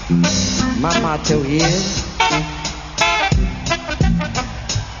 My motto is,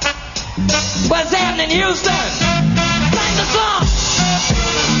 what's happening, Houston? Sing the song.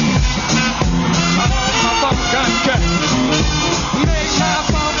 I want my funk uncut. Make my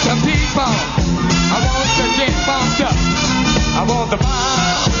funk to P-Funk. I want to get funked up. I want the bomb.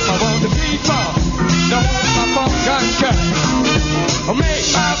 I want the P-Funk. I want my funk uncut. Make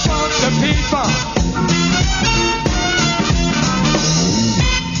my funk to P-Funk.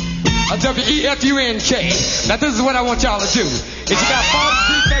 WEFUNK. Now this is what I want y'all to do. If you got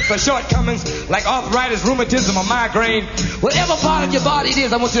faults, defects, or shortcomings like arthritis, rheumatism, or migraine, whatever part of your body it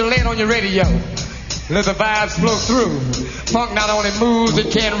is, I want you to lay it on your radio. Let the vibes flow through. Funk not only moves,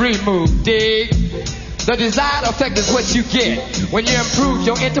 it can remove. Dig? The desired effect is what you get when you improve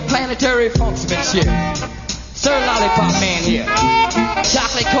your interplanetary funksmanship. Sir Lollipop Man here.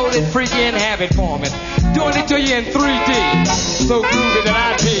 Chocolate coated, freaky, and habit forming. Doing it to you in 3D. So groovy that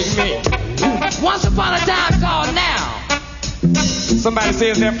I dig me. Once upon a time called now. Somebody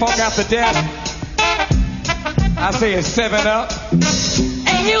says they're funk after death. I say it's 7-Up.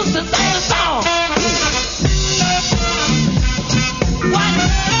 Hey Houston, sing the song. What?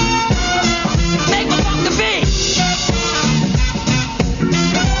 Make my funk the beat.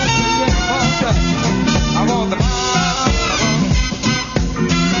 I want the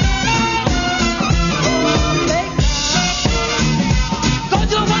go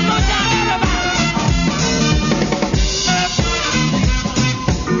do it one more time, everybody.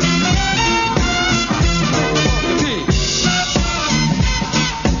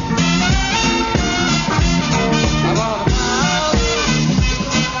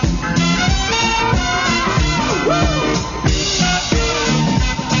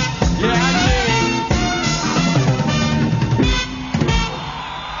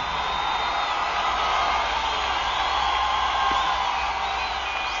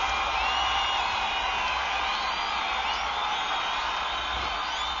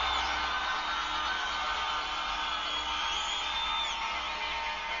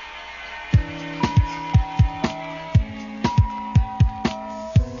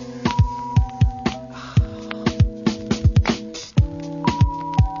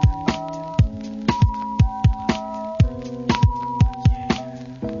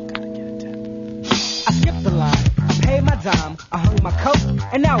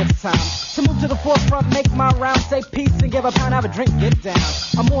 Say peace and give a pound, have a drink, get down.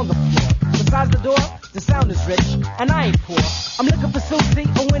 I'm on the floor. Besides the door, the sound is rich, and I ain't poor. I'm looking for Susie,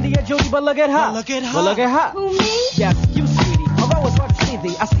 or Wendy, or Judy, but look at her. Well, look at her. Well, look at her. Who, me? Yes, you, sweetie. Although it's hard to see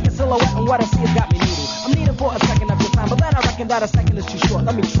thee, I see a silhouette, and what I see has got me needy. I'm needing for a second of your time, but then I reckon that a second is too short.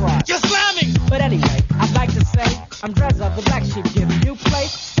 Let me try. You're slamming! But anyway, I'd like to say, I'm Drez of the Black Sheep, giving you play.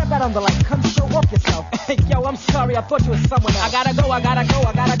 Step out on the light, come show off yourself. Yo, I'm sorry, I thought you was someone else. I gotta go, I gotta go,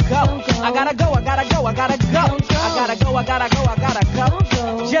 I gotta go. I gotta go, I gotta go, I gotta go. I gotta go, I gotta go, I gotta go.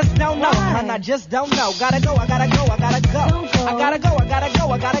 Just don't know, and I just don't know. Gotta go, I gotta go, I gotta go. I gotta go, I gotta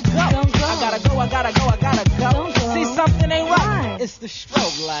go, I gotta go. I gotta go, I gotta go, I gotta go. See, something ain't right. It's the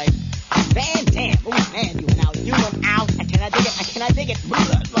strobe light. Van Dam, oh man, you went out, you went out. I cannot dig it, I cannot dig it.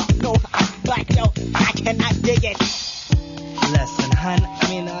 No, black, no, I cannot dig it. Listen, hun, I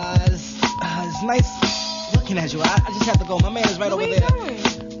mean, it's nice looking at you. I just have to go. My man is right over there. Where you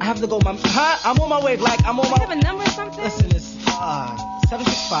going? I have to go. I'm on my way, Black. I'm on my way. Do you have a number or something? Listen, it's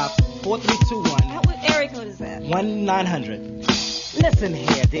 765-4321. What area code is that? 1-900. Listen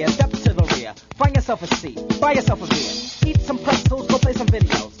here, dear. Step to the rear. Find yourself a seat. Buy yourself a beer. Eat some pretzels. Go play some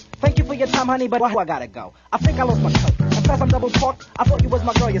videos. Thank you for your time, honey, but I gotta go. I think I lost my coat. And plus I'm double parked. I thought you was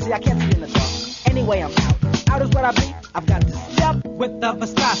my girl. You see, I can't see in the dark. Anyway, I'm out. Out is what I be. I've got to step with the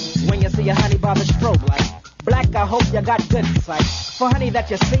viscosity. When you see a honey by the strobe light. Black, I hope you got good sight. For honey that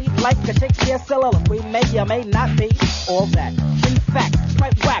you see, like a Shakespeare soliloquy, may or may not be all that. In fact,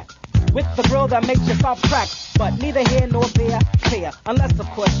 quite whack. With the girl that makes you stop track. But neither here nor there, clear. Unless, of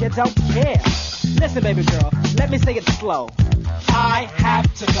course, you don't care. Listen, baby girl, let me say it slow. I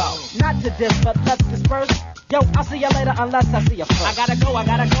have to go. Not to this, but let's disperse. Yo, I'll see you later unless I see you first. I gotta go, I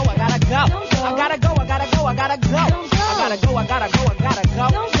gotta go, I gotta go. I gotta go, I gotta go, I gotta go. I gotta go, I gotta go, I gotta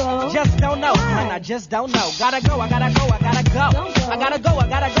go. Just don't know, and I just don't know. Gotta go, I gotta go, I gotta go. I gotta go, I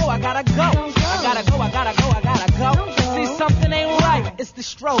gotta go, I gotta go. I gotta go, I gotta go, I gotta go. See, something ain't right, it's the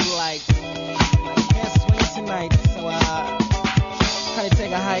strobe light. I can't swing tonight, so try to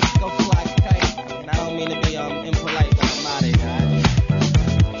take a hike, go fly a kite. And I don't mean to be impolite, but I'm out of here, guys.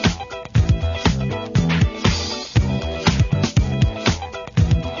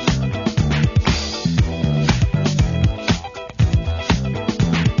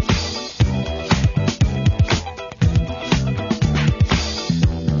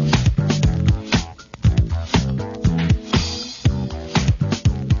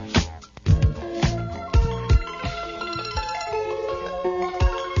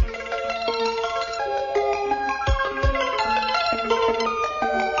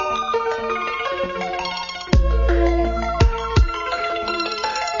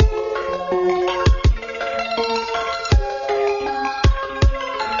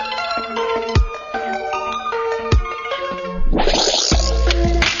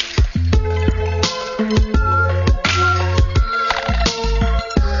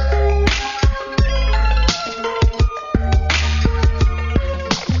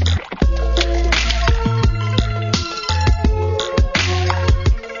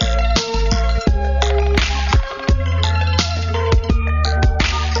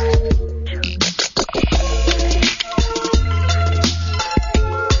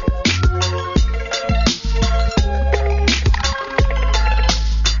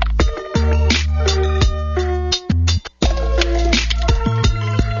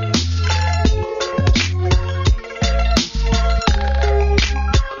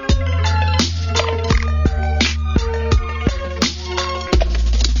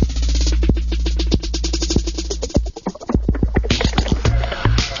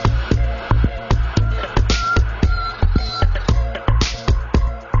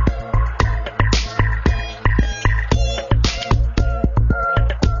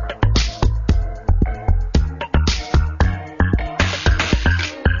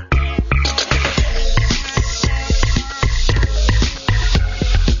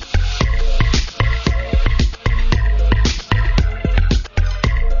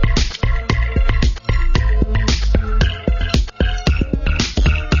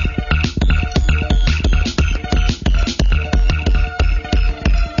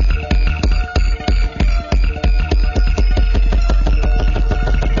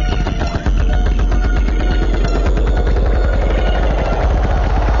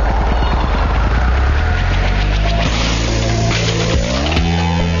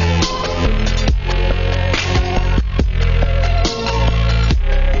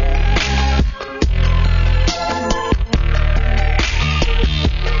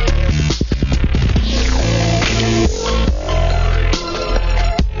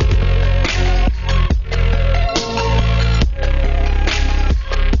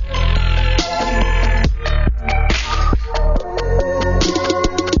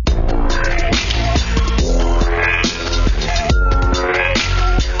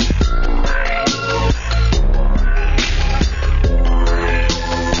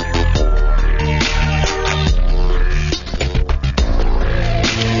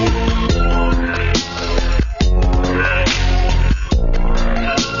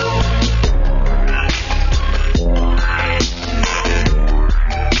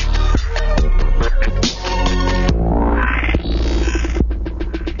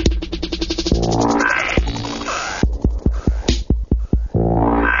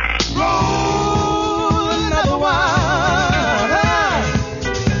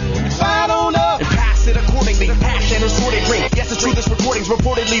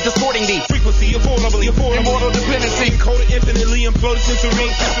 reportedly distorting the frequency of vulnerably immortal dependency, encoded infinitely imploded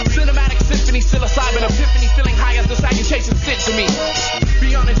sensory. Cinematic symphony, psilocybin epiphany, feeling high as the salutation sent to me.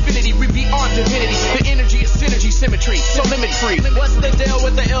 Beyond infinity, we beyond divinity. The energy is synergy, symmetry, so limit free. What's the deal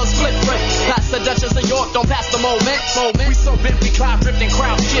with the ill split foot? Pass the Duchess of York, don't pass the moment. We so bent, we cloud drifting,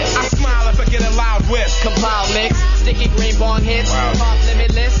 crowd shift. I smile if I get a loud whiff. Compile mix, sticky green bong hits, pop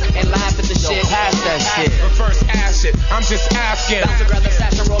limitless, and laugh at the shit. Pass that shit. Reverse acid, I'm just asking. About to grab the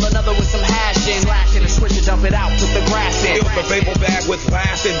sash and roll another with some hash in. Slash in a switch and dump it out, put the grass in. Fill the vapor bag with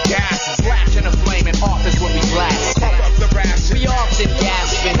laughing gases. Flash in a flame in office when we blast. Pump up the ration. We often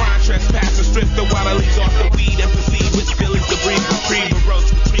gasping. Mind trespassers, strip the water, leaves off the weed and proceed with spillage, debris, retrieve, roast,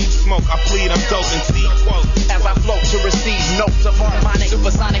 retrieve, smoke. I plead, I'm dope and see quote. As I float to receive notes of harmonic,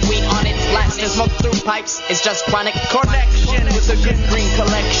 supersonic, we on it. Blast and smoke through pipes is just chronic connection with the good green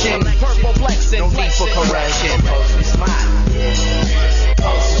collection. Purple flex and need for correction.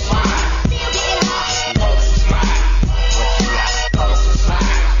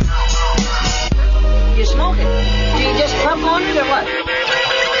 You smoking? Do you just puff on it or what?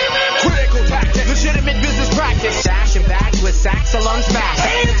 Critical tactic, legitimate business practice. Stash and bags with sacks of lungs fast.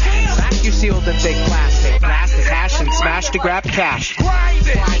 Vacuum sealed in thick plastic. Blast the hash and smash to grab cash. Grind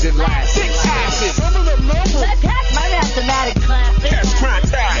it last. 6 passes. That's my mathematic class. Cash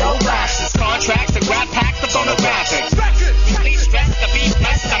contact. No glasses. Contracts to grab packs, the phonographics. Please stress the beat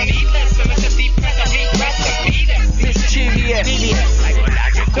plus the needless. So let's just deep press the beat press the beat. Mischievous.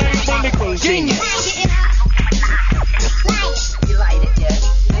 Genius. You light it, yes.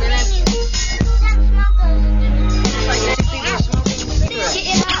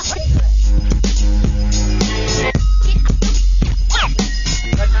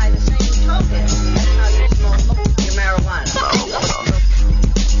 But by the same token, that's how you smoke your marijuana.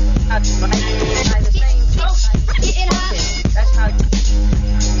 By the same token,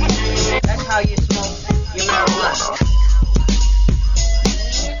 that's how you smoke your marijuana.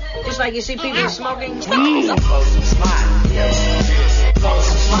 Just like you see people smoking. Close and smile.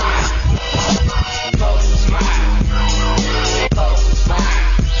 Close and smile. Close and smile. Close and smile. Close and smile.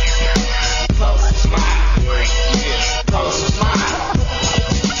 Close and smile. Close and smile. Where? Here,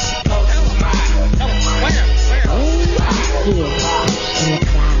 in the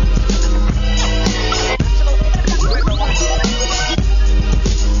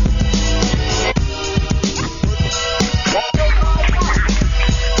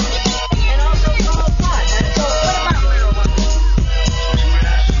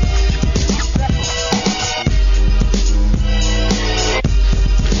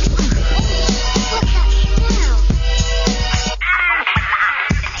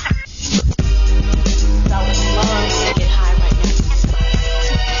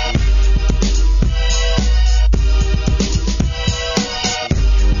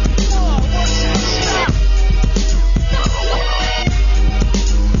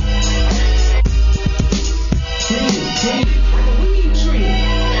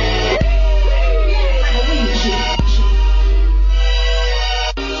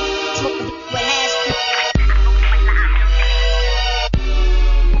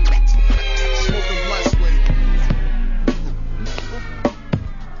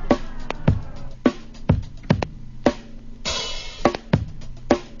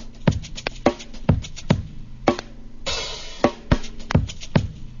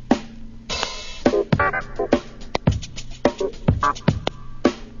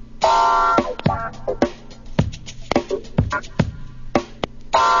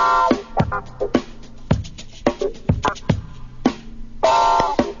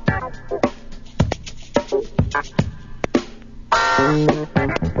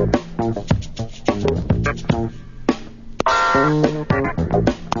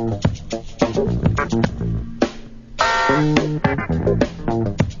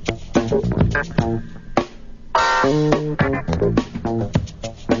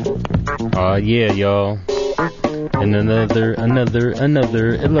Yeah, y'all. And another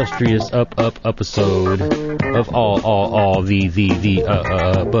illustrious episode of all the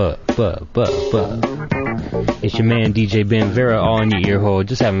It's your man DJ Ben Vera, all in your ear hole,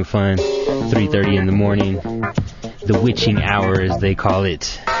 just having fun. 3:30 in the morning, the witching hour as they call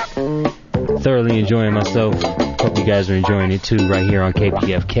it. Thoroughly enjoying myself. Hope you guys are enjoying it too, right here on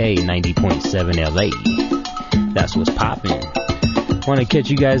KPFK 90.7 LA. That's what's poppin'. Want to catch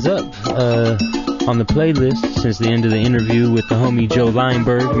you guys up on the playlist since the end of the interview with the homie Joe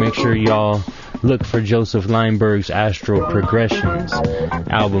Lineberg. Make sure y'all look for Joseph Lineberg's Astral Progressions.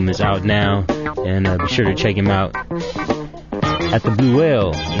 Album is out now, and be sure to check him out at the Blue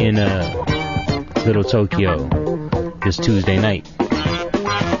Whale in Little Tokyo this Tuesday night.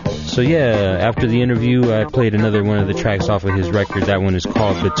 So yeah, after the interview, I played another one of the tracks off of his record. That one is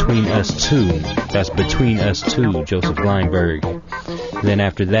called Between Us Two. That's Between Us Two, Joseph Lineberg. Then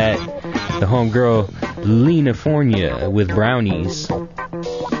after that, the homegirl Lena Fornia with Brownies.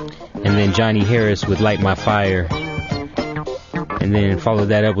 And then Johnny Harris with Light My Fire. And then followed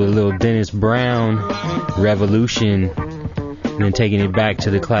that up with a little Dennis Brown, Revolution. And then taking it back to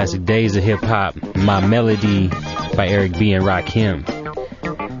the classic days of hip-hop, My Melody by Eric B. and Rakim.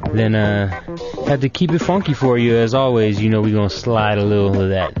 Then had to keep it funky for you as always. You know we're going to slide a little of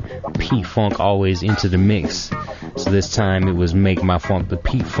that P-Funk always into the mix. So this time it was Make My Funk the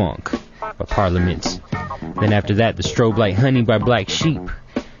P-Funk by Parliament. Then after that, the Strobe Light Honey by Black Sheep.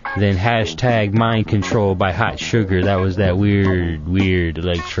 Then hashtag Mind Control by Hot Sugar. That was that weird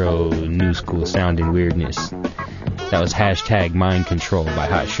electro new school sounding weirdness. That was hashtag Mind Control by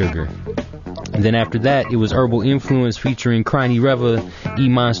Hot Sugar. And then after that, it was Herbal Influence featuring Criney Reva,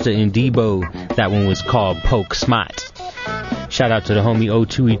 E-Monster, and Debo. That one was called Poke Smot. Shout out to the homie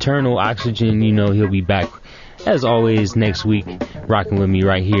O2 Eternal Oxygen. You know he'll be back, as always, next week, rocking with me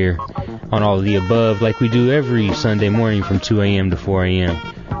right here on All of the Above, like we do every Sunday morning from 2 a.m. to 4 a.m.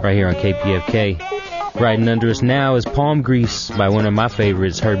 right here on KPFK. Riding under us now is Palm Grease by one of my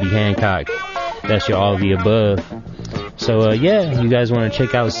favorites, Herbie Hancock. That's your All of the Above. So, yeah, you guys want to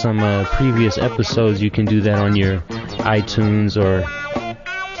check out some previous episodes, you can do that on your iTunes or,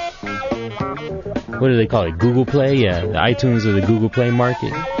 what do they call it, Google Play? Yeah, the iTunes or the Google Play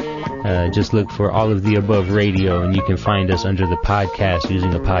market. Just look for All of the Above Radio, and you can find us under the podcast using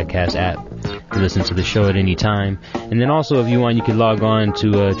the podcast app. You listen to the show at any time. And then also, if you want, you can log on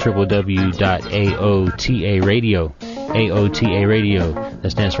to www.AOTA Radio. AOTA Radio. That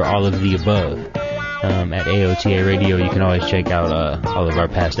stands for All of the Above. At AOTA Radio, you can always check out all of our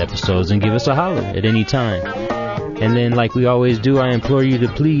past episodes and give us a holler at any time. And then, like we always do, I implore you to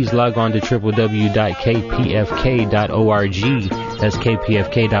please log on to www.kpfk.org. That's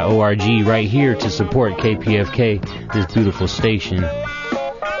kpfk.org right here to support KPFK, this beautiful station.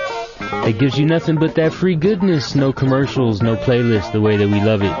 It gives you nothing but that free goodness, no commercials, no playlists, the way that we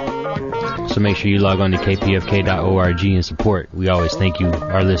love it. So make sure you log on to kpfk.org and support. We always thank you,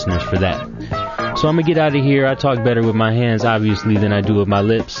 our listeners, for that. So I'm going to get out of here. I talk better with my hands, obviously, than I do with my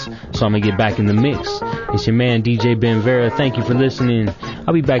lips. So I'm going to get back in the mix. It's your man, DJ Ben Vera. Thank you for listening.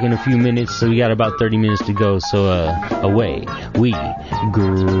 I'll be back in a few minutes, so we got about 30 minutes to go. So away we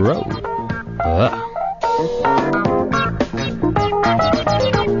grow.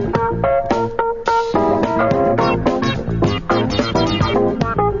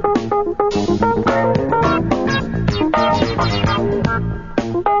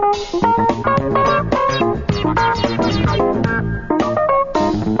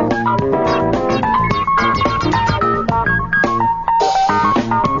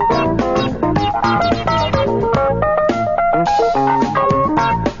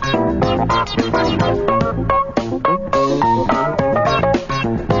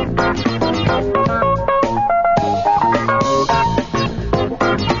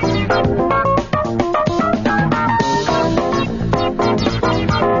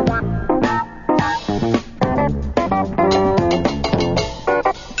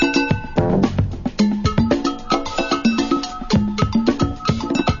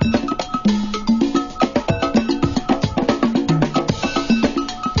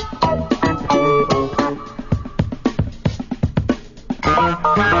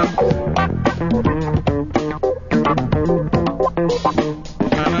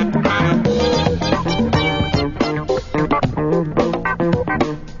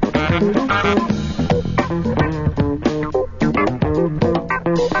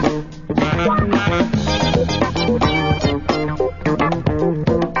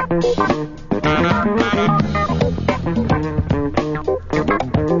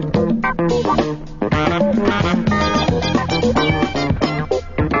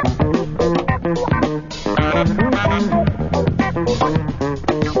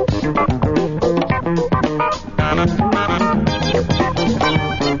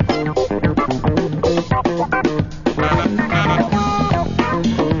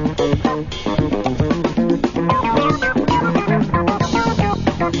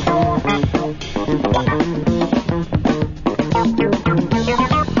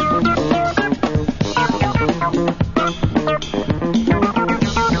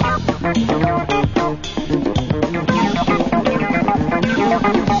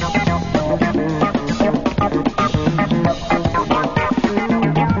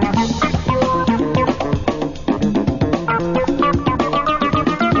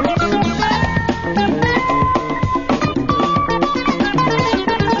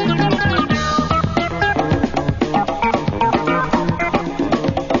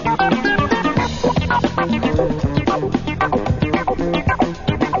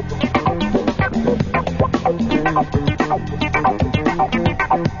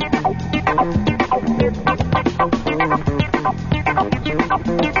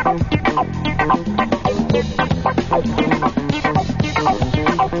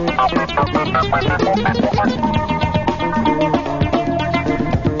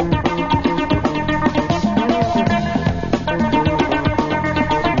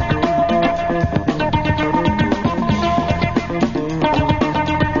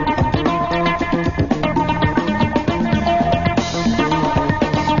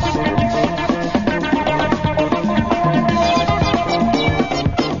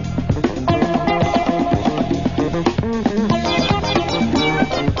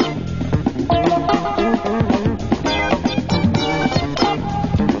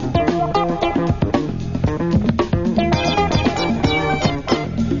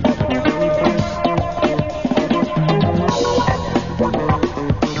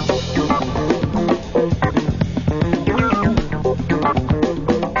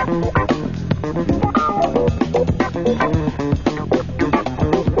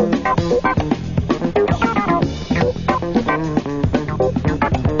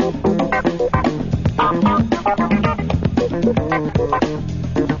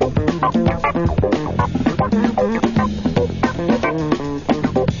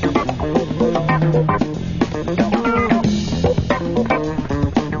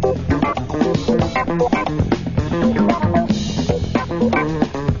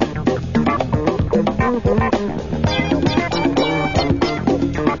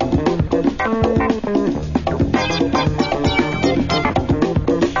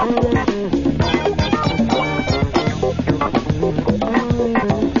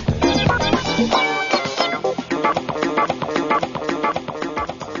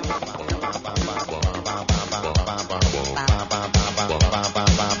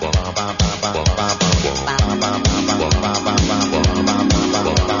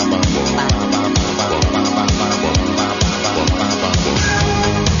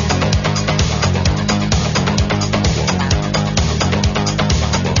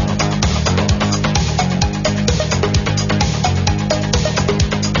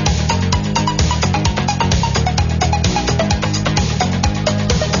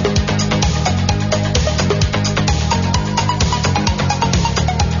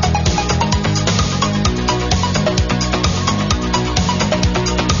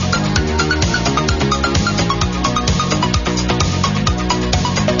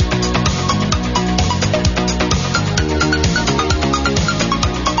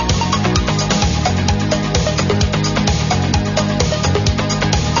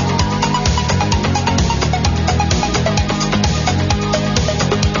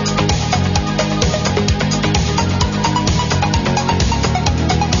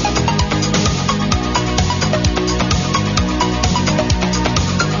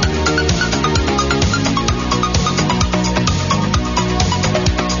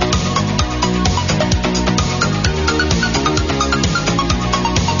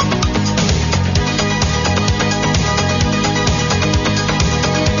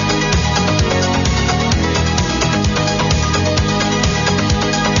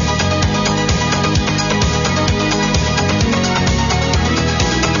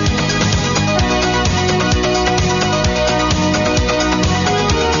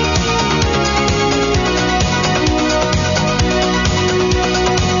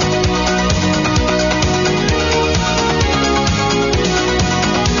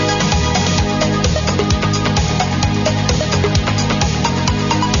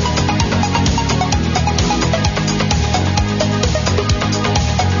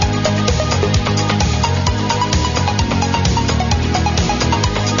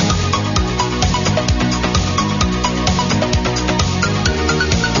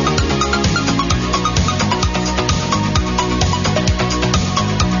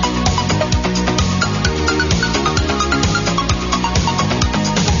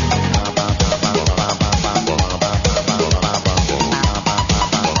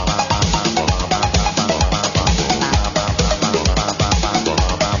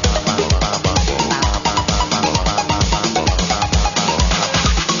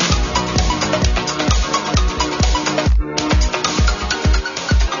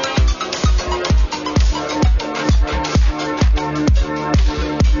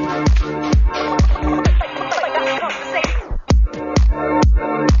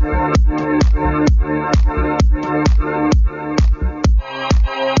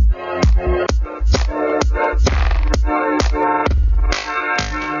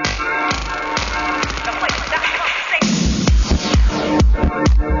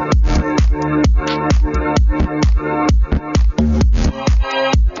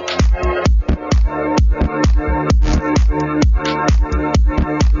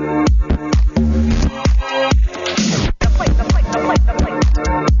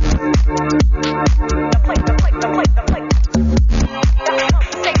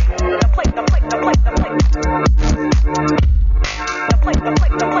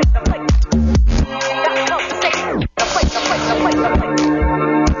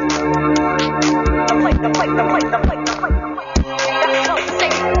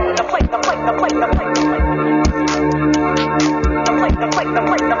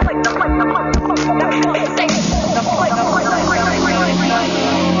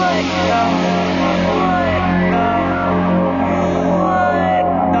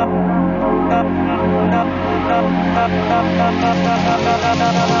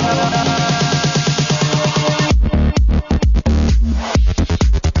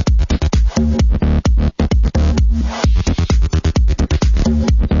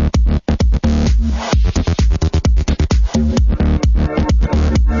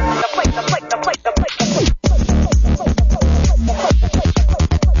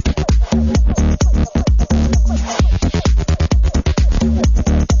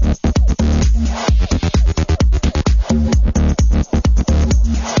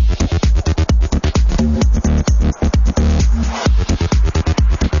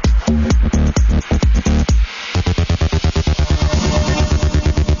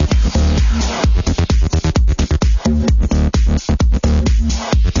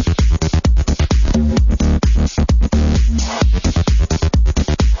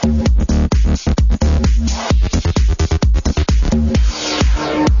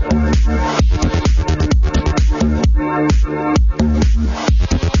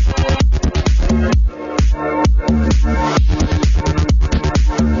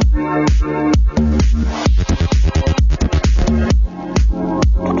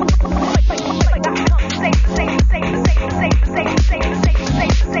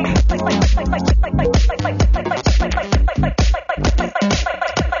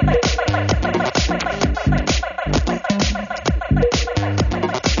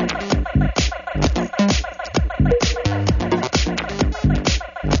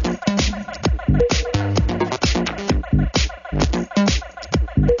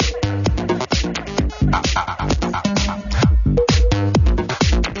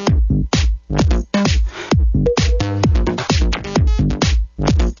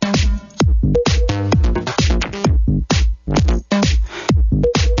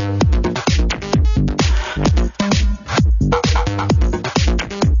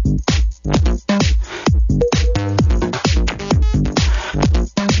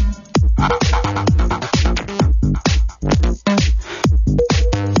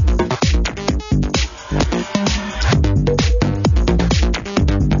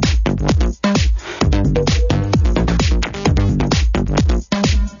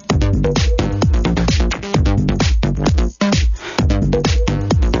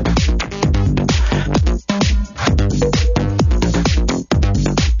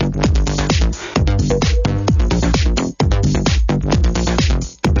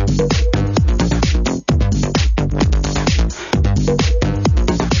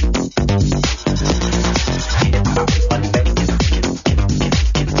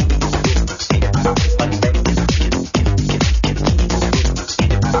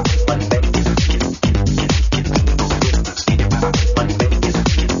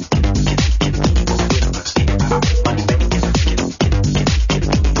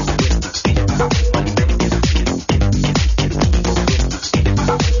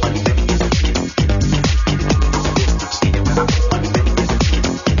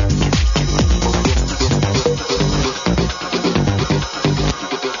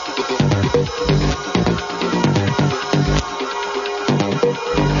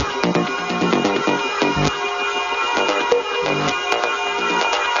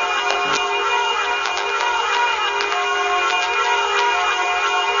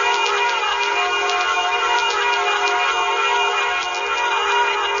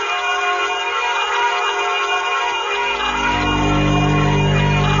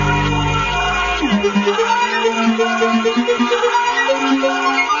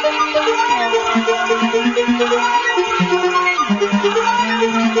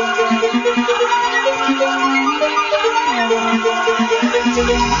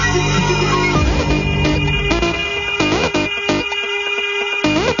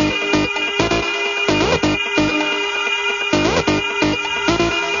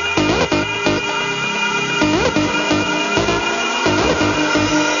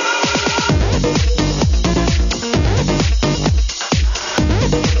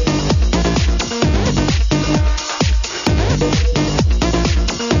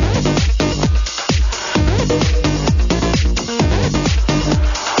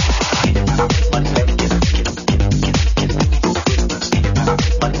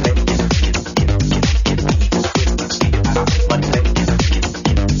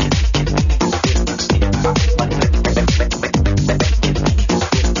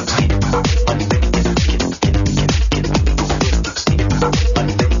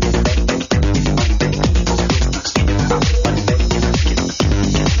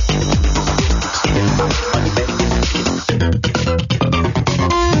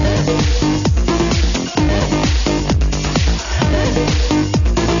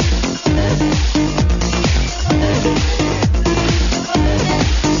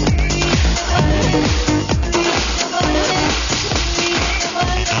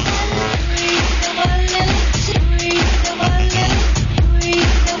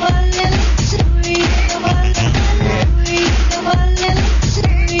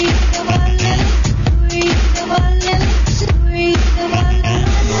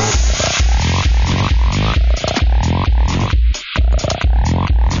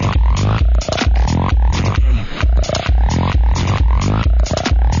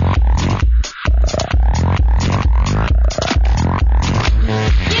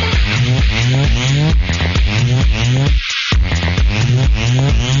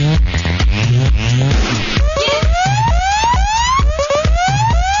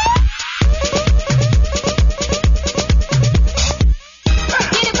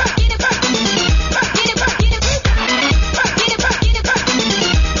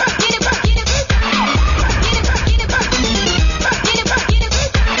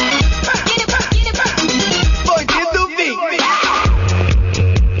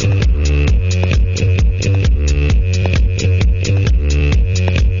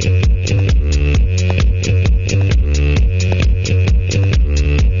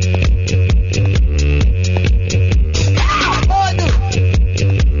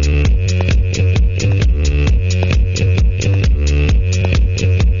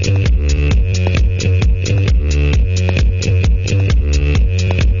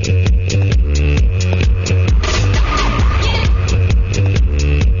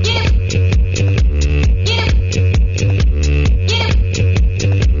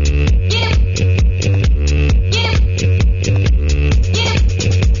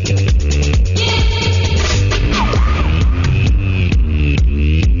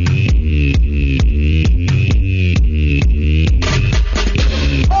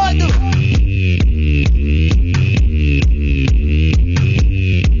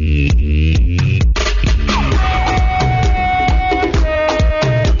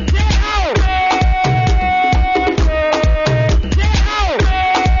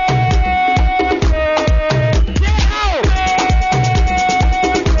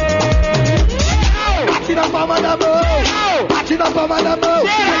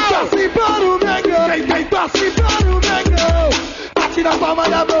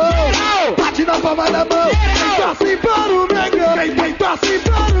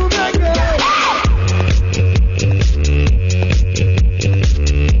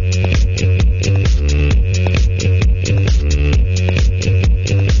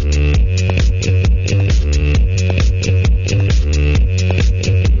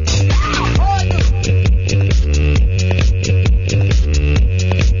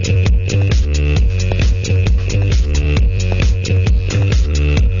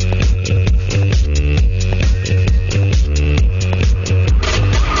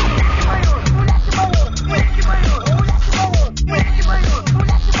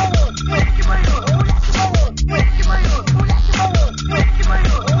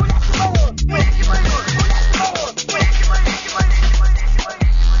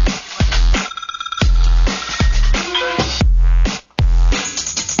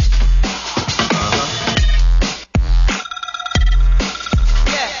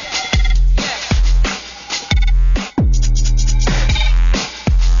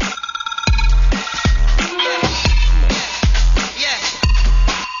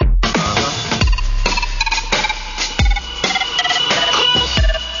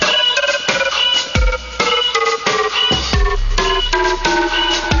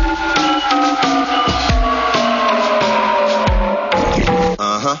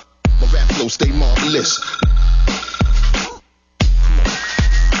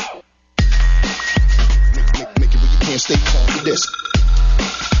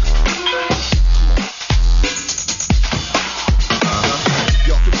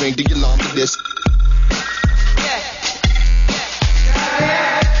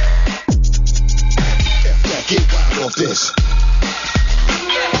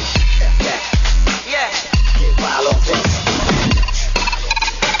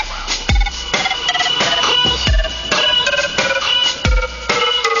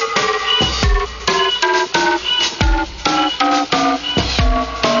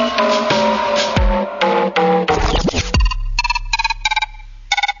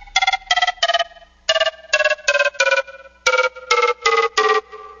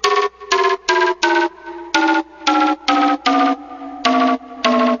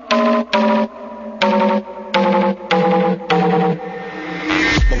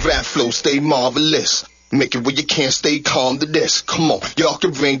 flow stay marvelous. Make it where you can't stay calm to this. Come on, y'all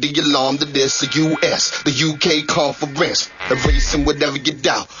can ring the alarm to this. The US, the UK conference. Erasing whatever you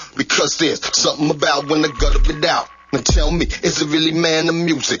doubt. Because there's something about when the gutter it out. Now tell me, is it really man of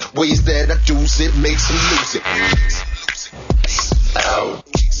music? Ways that I do it makes him lose it. Ow.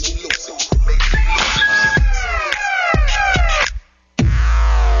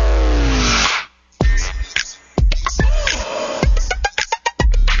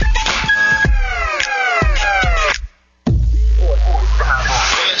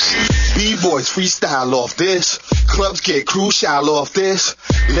 B-boys freestyle off this. Clubs get crucial off this.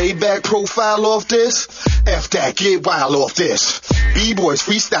 Lay back profile off this. F that, get wild off this. B-boys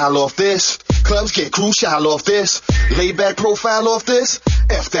freestyle off this. Clubs get crucial off this. Lay back profile off this.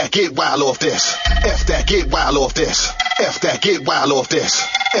 F that, get wild off this. F that, get wild off this. F that, get wild off this.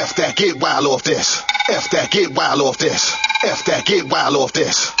 F that, get wild off this. F that, get wild off this. F that, get wild off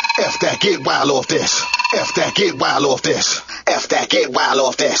this. F that, get wild off this. F that, get wild off this. F that, get wild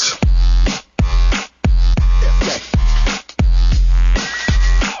off this.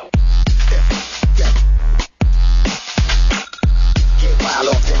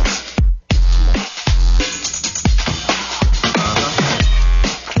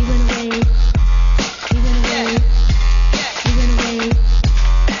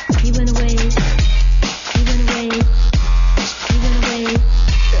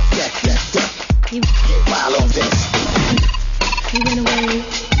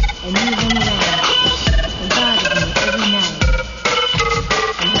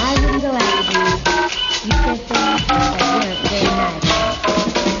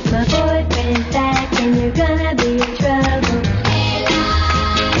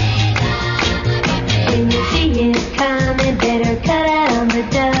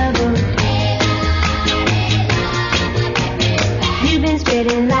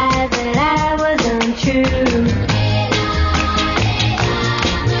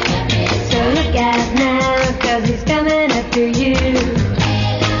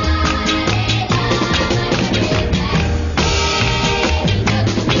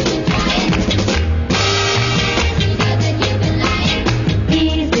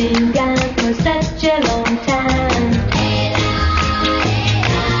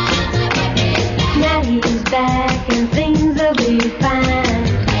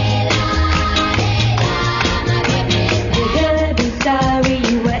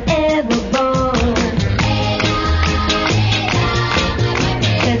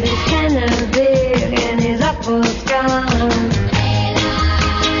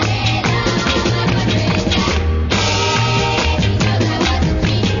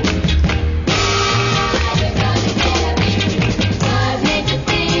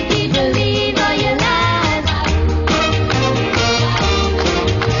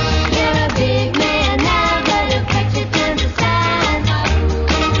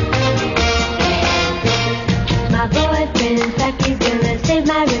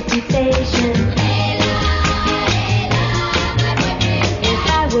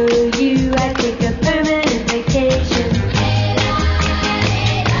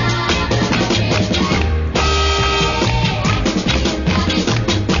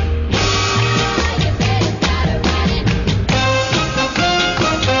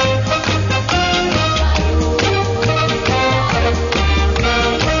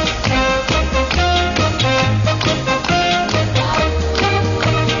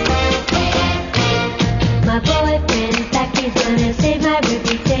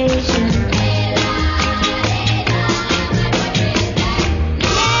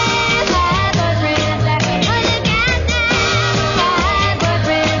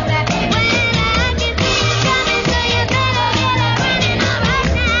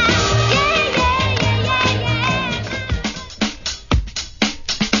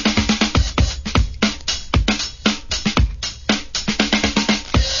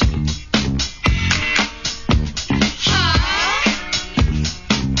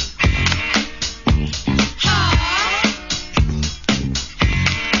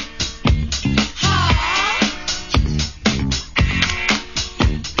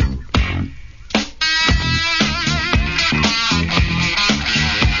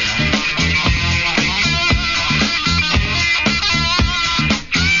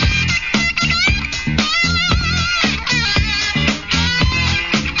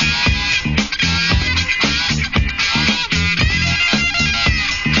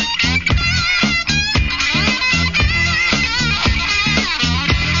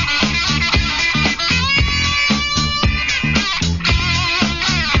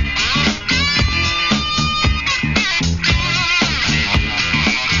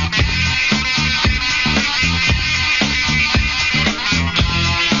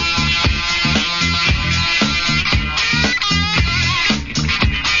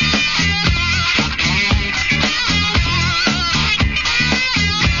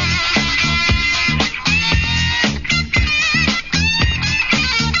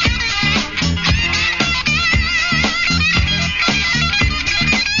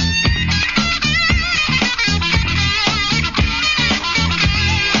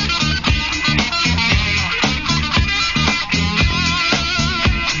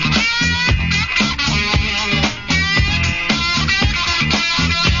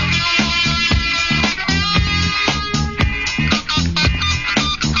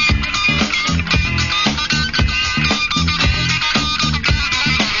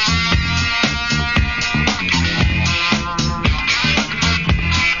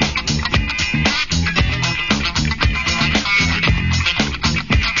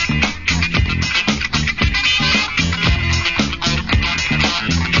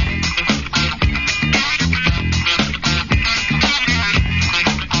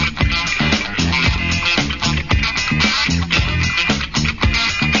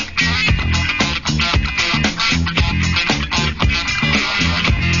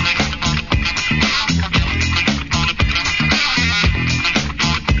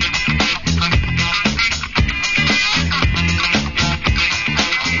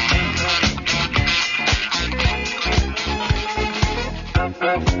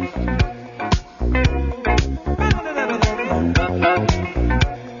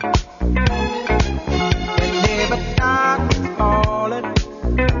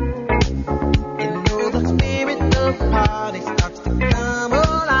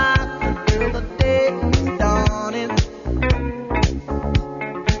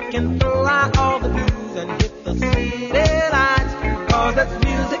 can throw out all the blues and hit the city lights. Cause that's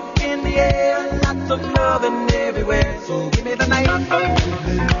music in the air and lots of loving everywhere. So give me the night.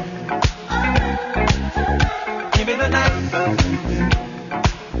 Give me the night.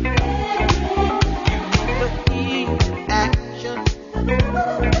 The heat, action.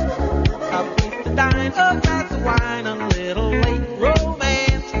 A place to dine, a glass of wine, a little late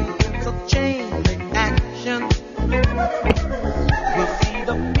romance. It's a chain reaction. We'll see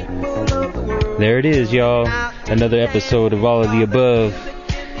the people of the world. There it is, y'all. Another episode of All of the Above.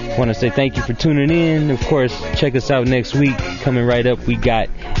 Want to say thank you for tuning in. Of course, check us out next week. Coming right up, we got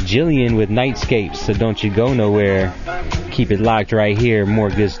Jillian with Nightscapes, so don't you go nowhere. Keep it locked right here. More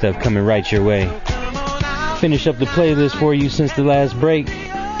good stuff coming right your way. Finish up the playlist for you since the last break.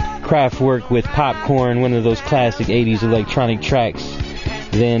 Kraftwerk with Popcorn, one of those classic 80s electronic tracks.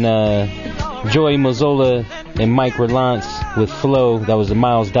 Then Joey Mazzola and Mike Relance with Flow. That was a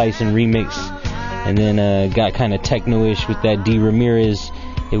Miles Dyson remix. And then got kind of techno-ish with that D. Ramirez.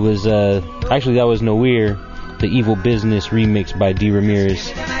 It was, actually that was Nowhere, the Evil Business remix by D.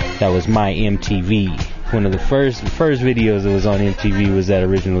 Ramirez. That was My MTV. One of the first videos that was on MTV was that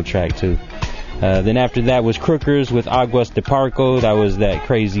original track too. Then after that was Crookers with Aguas de Parco. That was that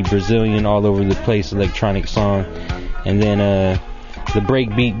crazy Brazilian all over the place electronic song. And then the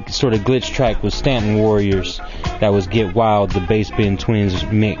breakbeat sort of glitch track was Stanton Warriors. That was Get Wild, the Bass Bin Twins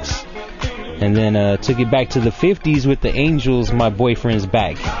mix. And then took it back to the 50s with the Angels, My Boyfriend's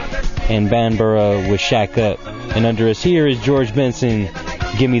Back. And Banbara with Shack Up. And under us here is George Benson,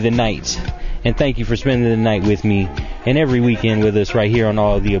 Give Me the Night. And thank you for spending the night with me and every weekend with us right here on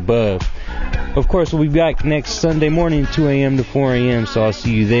All of the Above. Of course, we'll be back next Sunday morning, 2 a.m. to 4 a.m., so I'll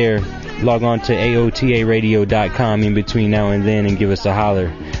see you there. Log on to AOTARadio.com in between now and then and give us a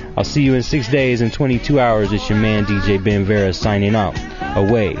holler. I'll see you in 6 days and 22 hours. It's your man, DJ Ben Vera, signing out.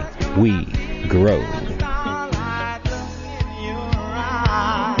 Away we grow.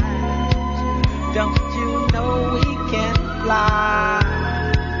 Don't you know we can fly?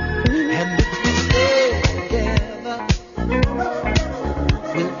 And if we stay together,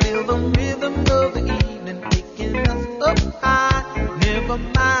 we'll feel the rhythm of the evening taking us up high. Never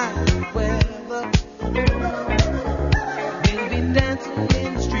mind.